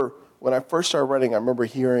remember when I first started writing, I remember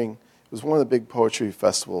hearing, it was one of the big poetry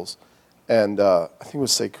festivals, and I think it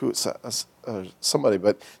was Sekou, somebody,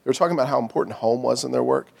 but they were talking about how important home was in their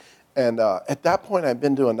work. And at that point, I'd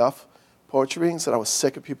been to enough poetry readings that I was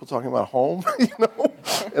sick of people talking about home,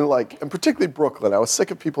 and particularly Brooklyn. I was sick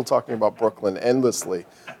of people talking about Brooklyn endlessly,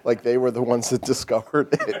 like they were the ones that discovered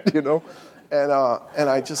it, And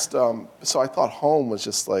I just, so I thought home was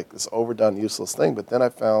just like this overdone, useless thing. But then I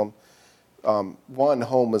found, one,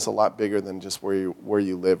 home is a lot bigger than just where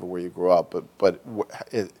you live or where you grew up, but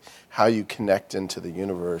how you connect into the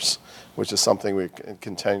universe, which is something we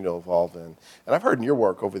continue to evolve in. And I've heard in your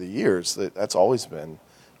work over the years that that's always been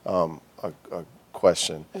a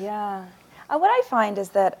question. Yeah. What I find is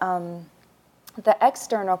that the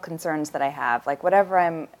external concerns that I have, like whatever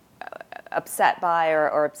I'm upset by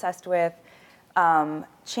or obsessed with,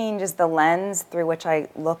 changes the lens through which I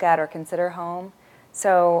look at or consider home.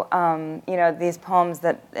 So, these poems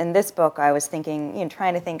that in this book I was thinking,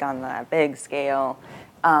 trying to think on the big scale.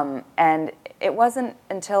 And it wasn't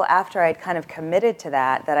until after I'd kind of committed to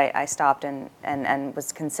that I stopped and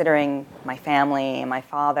was considering my family and my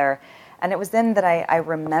father. And it was then that I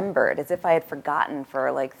remembered, as if I had forgotten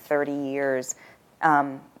for like 30 years,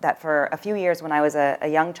 that for a few years when I was a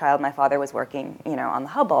young child, my father was working, on the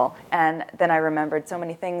Hubble. And then I remembered so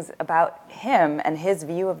many things about him and his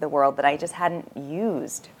view of the world that I just hadn't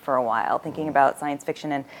used for a while, thinking about science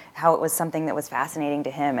fiction and how it was something that was fascinating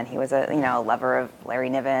to him. And he was a lover of Larry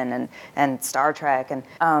Niven and Star Trek.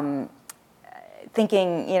 And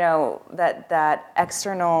thinking, that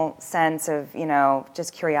external sense of,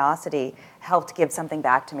 just curiosity helped give something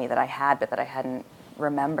back to me that I had, but that I hadn't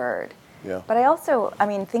remembered. Yeah. But I also,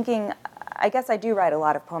 thinking, I guess I do write a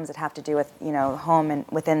lot of poems that have to do with, home and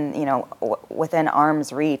within, within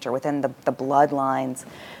arm's reach or within the bloodlines.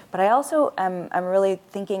 But I also I'm really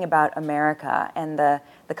thinking about America and the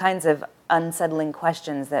kinds of unsettling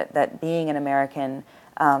questions that being an American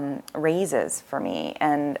raises for me.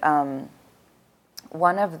 And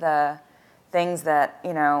one of the things that,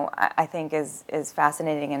 I think is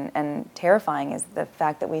fascinating and terrifying is the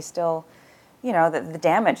fact that we still, the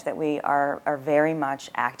damage that we are very much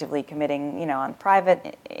actively committing, on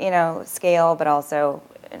private, scale, but also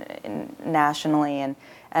nationally,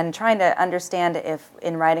 and trying to understand if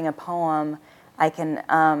in writing a poem I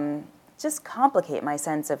can just complicate my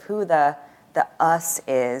sense of who the us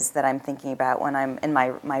is that I'm thinking about when I'm in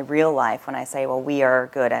my real life, when I say, well, we are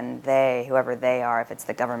good and they, whoever they are, if it's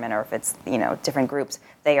the government or if it's, different groups,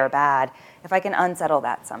 they are bad. If I can unsettle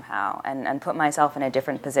that somehow and put myself in a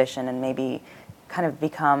different position and maybe kind of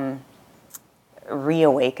become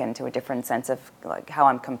reawakened to a different sense of like how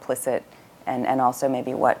I'm complicit and also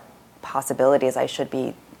maybe what possibilities I should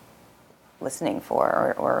be listening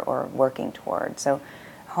for or working toward. So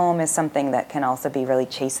home is something that can also be really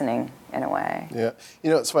chastening in a way. Yeah.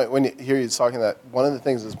 It's funny, when you hear you talking that, one of the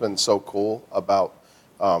things that's been so cool about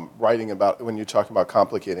writing about, when you're talking about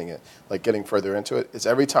complicating it, like getting further into it, is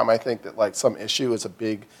every time I think that like some issue is a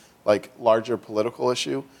big, like larger political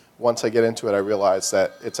issue, once I get into it, I realize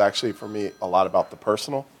that it's actually, for me, a lot about the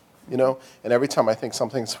personal, and every time I think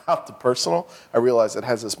something's about the personal, I realize it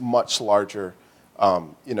has this much larger,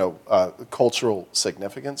 cultural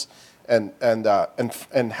significance. And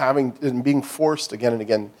having and being forced again and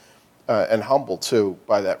again, and humbled too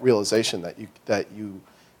by that realization that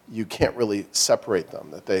you can't really separate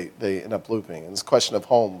them, that they end up looping. And it's a question of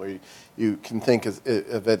home, where you can think of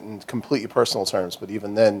it in completely personal terms, but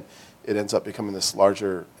even then, it ends up becoming this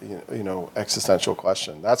larger, existential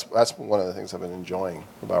question. That's one of the things I've been enjoying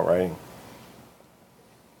about writing.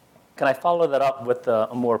 Can I follow that up with a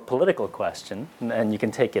more political question? And you can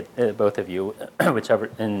take it, both of you, whichever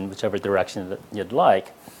direction that you'd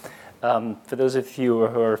like. For those of you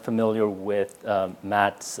who are familiar with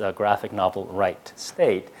Matt's graphic novel, Right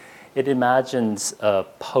State, it imagines a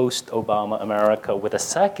post-Obama America with a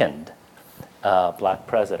second black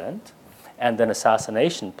president, and an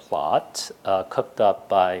assassination plot cooked up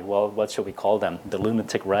by, well, what should we call them? The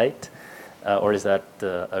lunatic right? Or is that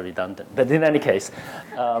redundant? But in any case...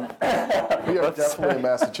 we are definitely in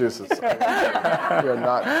Massachusetts. We are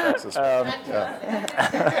not in Texas.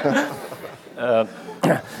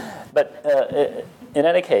 But in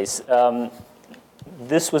any case,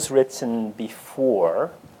 this was written before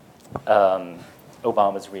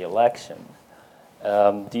Obama's re-election.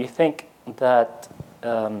 Do you think that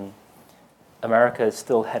America is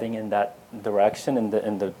still heading in that direction,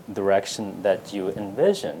 in the direction that you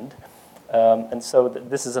envisioned? And so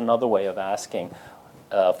this is another way of asking,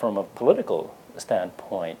 from a political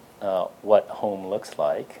standpoint, what home looks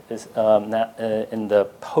like is in the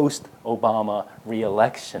post-Obama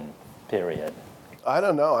re-election period. I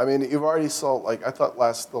don't know. I mean, you've already saw, like, I thought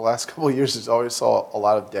the last couple of years, you always saw a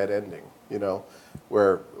lot of dead ending,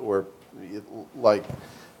 where like,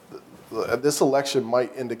 this election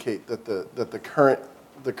might indicate that the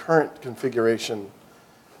current configuration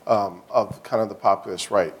of kind of the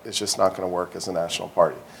populist right is just not going to work as a national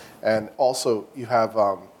party. And also, you have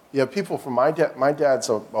people from my dad's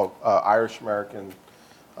a Irish American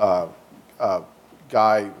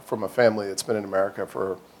guy from a family that's been in America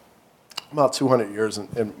for about 200 years,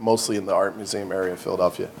 and mostly in the art museum area of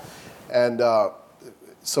Philadelphia. And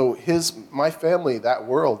so my family, that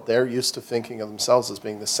world, they're used to thinking of themselves as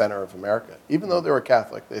being the center of America. Even though they were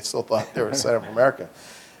Catholic, they still thought they were the center of America.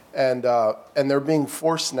 And they're being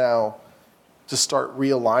forced now to start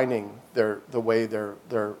realigning the way they're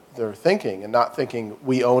thinking, and not thinking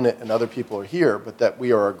we own it and other people are here, but that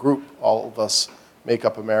we are a group, all of us make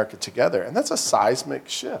up America together. And that's a seismic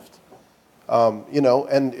shift. And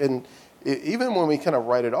even when we kind of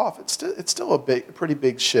write it off, it's still a pretty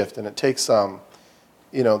big shift, and it takes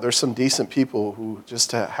there's some decent people who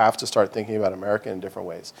just have to start thinking about America in different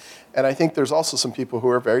ways. And I think there's also some people who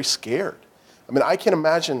are very scared. I mean, I can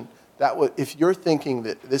imagine if you're thinking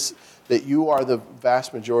that you are the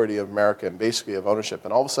vast majority of America and basically of ownership,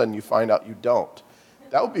 and all of a sudden you find out you don't,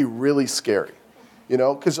 that would be really scary.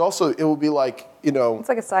 Because also it would be like, It's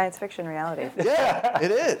like a science fiction reality. Yeah,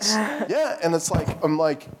 it is. Yeah, and it's like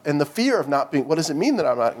and the fear of not being. What does it mean that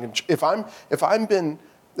I'm not in control? If I've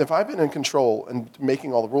been in control and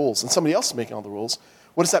making all the rules, and somebody else is making all the rules,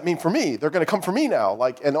 what does that mean for me? They're going to come for me now.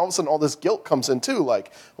 And all of a sudden, all this guilt comes in too. Well,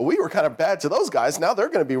 we were kind of bad to those guys. Now they're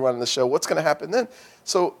going to be running the show. What's going to happen then?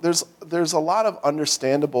 So there's a lot of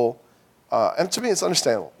understandable, and to me, it's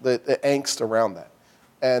understandable the angst around that.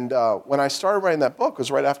 And when I started writing that book, it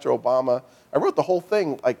was right after Obama. I wrote the whole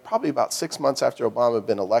thing probably about 6 months after Obama had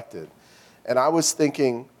been elected. And I was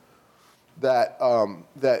thinking that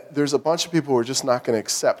there's a bunch of people who are just not going to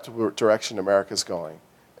accept what direction America's going,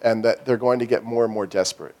 and that they're going to get more and more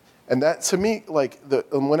desperate. And that, to me,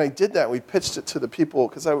 and when I did that, we pitched it to the people,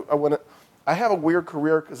 because I have a weird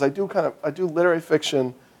career, because I do literary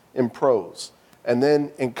fiction in prose. And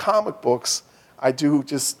then in comic books, I do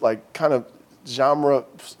just kind of genre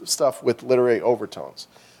stuff with literary overtones,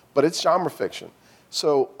 but it's genre fiction.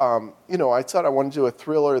 So, I thought I wanted to do a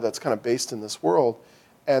thriller that's kind of based in this world,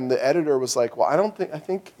 and the editor was like, "Well, I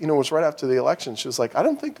think, it was right after the election. She was like, I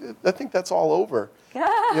think that's all over."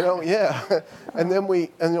 Yeah. And then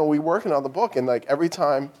we working on the book, and every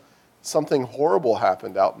time something horrible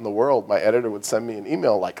happened out in the world, my editor would send me an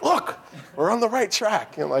email like, "Look, we're on the right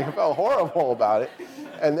track," and I felt horrible about it.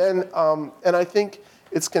 And then, and I think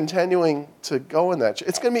it's continuing to go in that.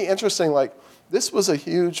 It's going to be interesting. This was a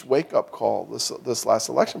huge wake-up call this last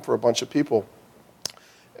election for a bunch of people,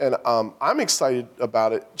 and I'm excited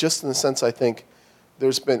about it just in the sense I think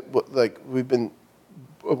there's been we've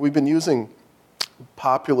been using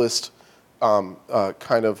populist kind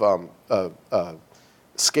of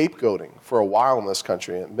scapegoating for a while in this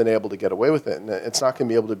country and been able to get away with it, and it's not going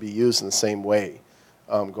to be able to be used in the same way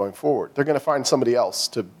going forward. They're going to find somebody else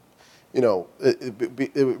to.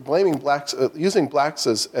 Blaming blacks, using blacks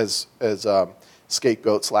as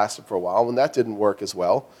scapegoats lasted for a while, and that didn't work as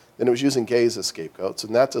well. Then it was using gays as scapegoats,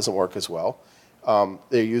 and that doesn't work as well.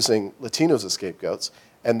 They're using Latinos as scapegoats.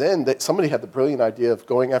 And then somebody had the brilliant idea of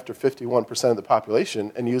going after 51% of the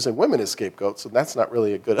population and using women as scapegoats, and that's not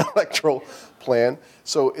really a good electoral plan.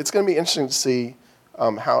 So it's going to be interesting to see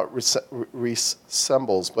how it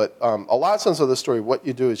resembles. But a lot of sense of the story, what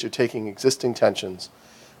you do is you're taking existing tensions,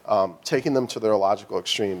 taking them to their logical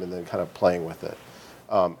extreme, and then kind of playing with it.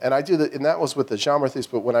 And I do that, and that was with the genre thesis.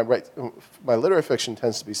 But when I write, my literary fiction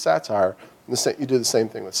tends to be satire. You do the same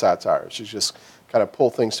thing with satire. You just kind of pull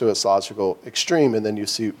things to its logical extreme, and then you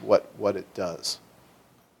see what it does.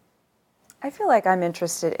 I feel like I'm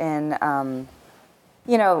interested in, I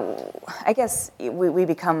guess we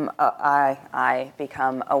become, I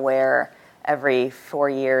become aware every 4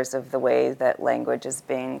 years of the way that language is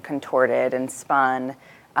being contorted and spun,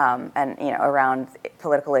 and around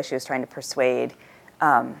political issues, trying to persuade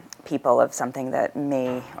people of something that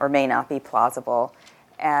may or may not be plausible.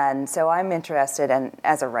 And so I'm interested,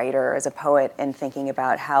 as a writer, as a poet, in thinking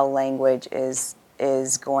about how language is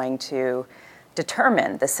going to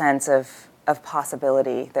determine the sense of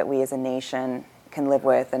possibility that we as a nation can live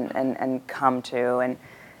with and come to.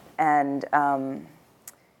 And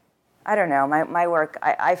I don't know, my work,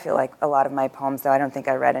 I feel like a lot of my poems, though I don't think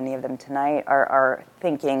I read any of them tonight, are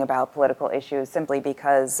thinking about political issues simply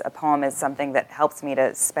because a poem is something that helps me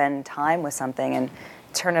to spend time with something and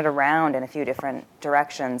turn it around in a few different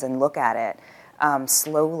directions and look at it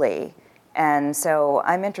slowly. And so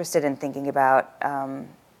I'm interested in thinking about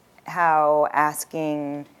how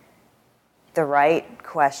asking the right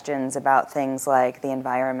questions about things like the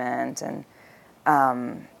environment and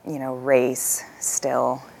race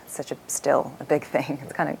still a big thing.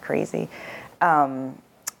 It's kind of crazy. And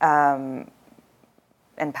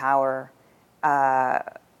power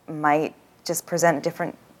might just present a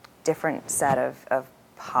different set of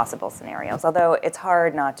possible scenarios. Although it's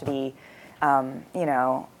hard not to be,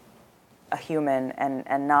 a human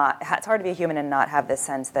and not. It's hard to be a human and not have this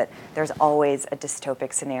sense that there's always a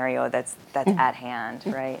dystopic scenario that's at hand,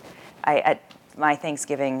 right? At my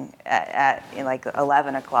Thanksgiving at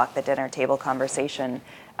 11 o'clock, the dinner table conversation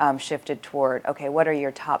shifted toward, okay, what are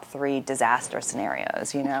your top 3 disaster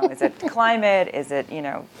scenarios? Is it climate? Is it,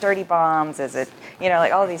 dirty bombs? Is it,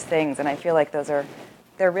 all these things? And I feel like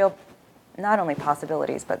they're real, not only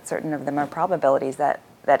possibilities, but certain of them are probabilities that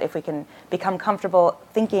if we can become comfortable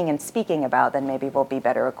thinking and speaking about, then maybe we'll be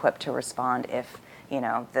better equipped to respond if,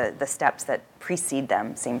 the steps that precede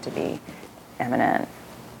them seem to be imminent.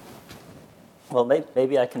 Well,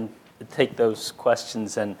 maybe I can take those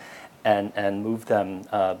questions and move them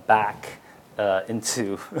back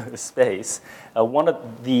into space. One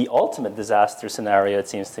of the ultimate disaster scenario, it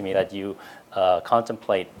seems to me, that you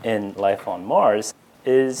contemplate in life on Mars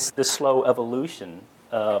is the slow evolution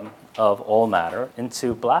of all matter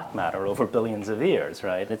into black matter over billions of years,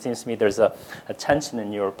 right? It seems to me there's a tension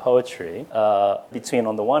in your poetry between,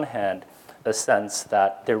 on the one hand, a sense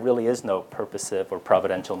that there really is no purposive or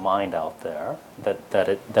providential mind out there,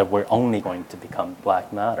 that we're only going to become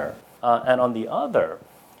black matter. And on the other,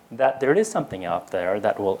 that there is something out there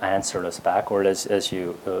that will answer us back, or as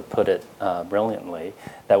you put it brilliantly,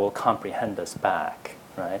 that will comprehend us back,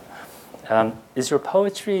 right? Is your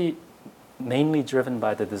poetry mainly driven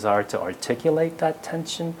by the desire to articulate that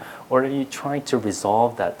tension, or are you trying to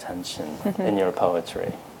resolve that tension in your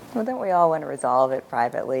poetry? Well, don't we all want to resolve it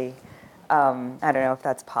privately? I don't know if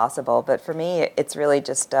that's possible, but for me, it's really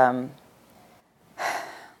just, I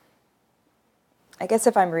guess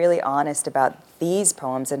if I'm really honest about these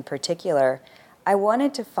poems in particular, I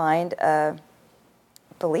wanted to find a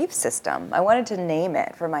belief system. I wanted to name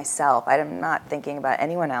it for myself. I'm not thinking about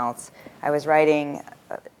anyone else. I was writing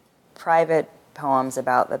private poems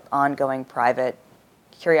about the ongoing private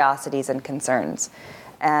curiosities and concerns.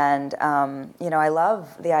 And, I love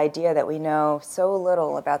the idea that we know so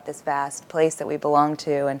little about this vast place that we belong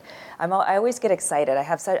to. And I always get excited. I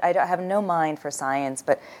have no mind for science,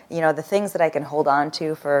 but, the things that I can hold on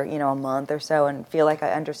to for, a month or so and feel like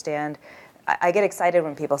I understand, I get excited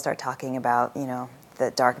when people start talking about,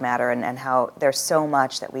 the dark matter and how there's so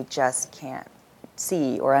much that we just can't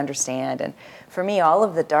see or understand. And for me, all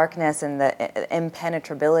of the darkness and the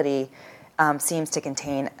impenetrability seems to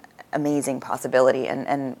contain amazing possibility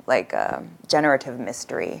and like generative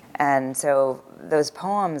mystery. And so those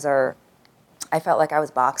poems I felt like I was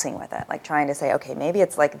boxing with it, like trying to say, okay, maybe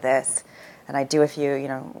it's like this. And I'd do a few,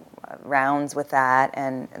 rounds with that,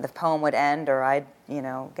 and the poem would end, or I'd,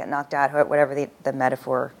 get knocked out, whatever the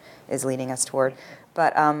metaphor is leading us toward.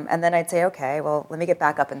 But, and then I'd say, okay, well, let me get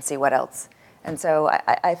back up and see what else. And so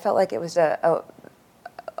I felt like it was a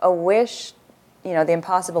wish, the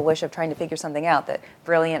impossible wish of trying to figure something out that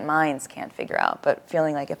brilliant minds can't figure out, but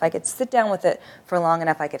feeling like if I could sit down with it for long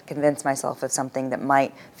enough, I could convince myself of something that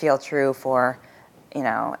might feel true for,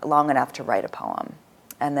 long enough to write a poem.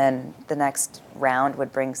 And then the next round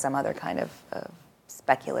would bring some other kind of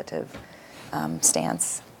speculative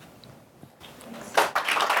stance.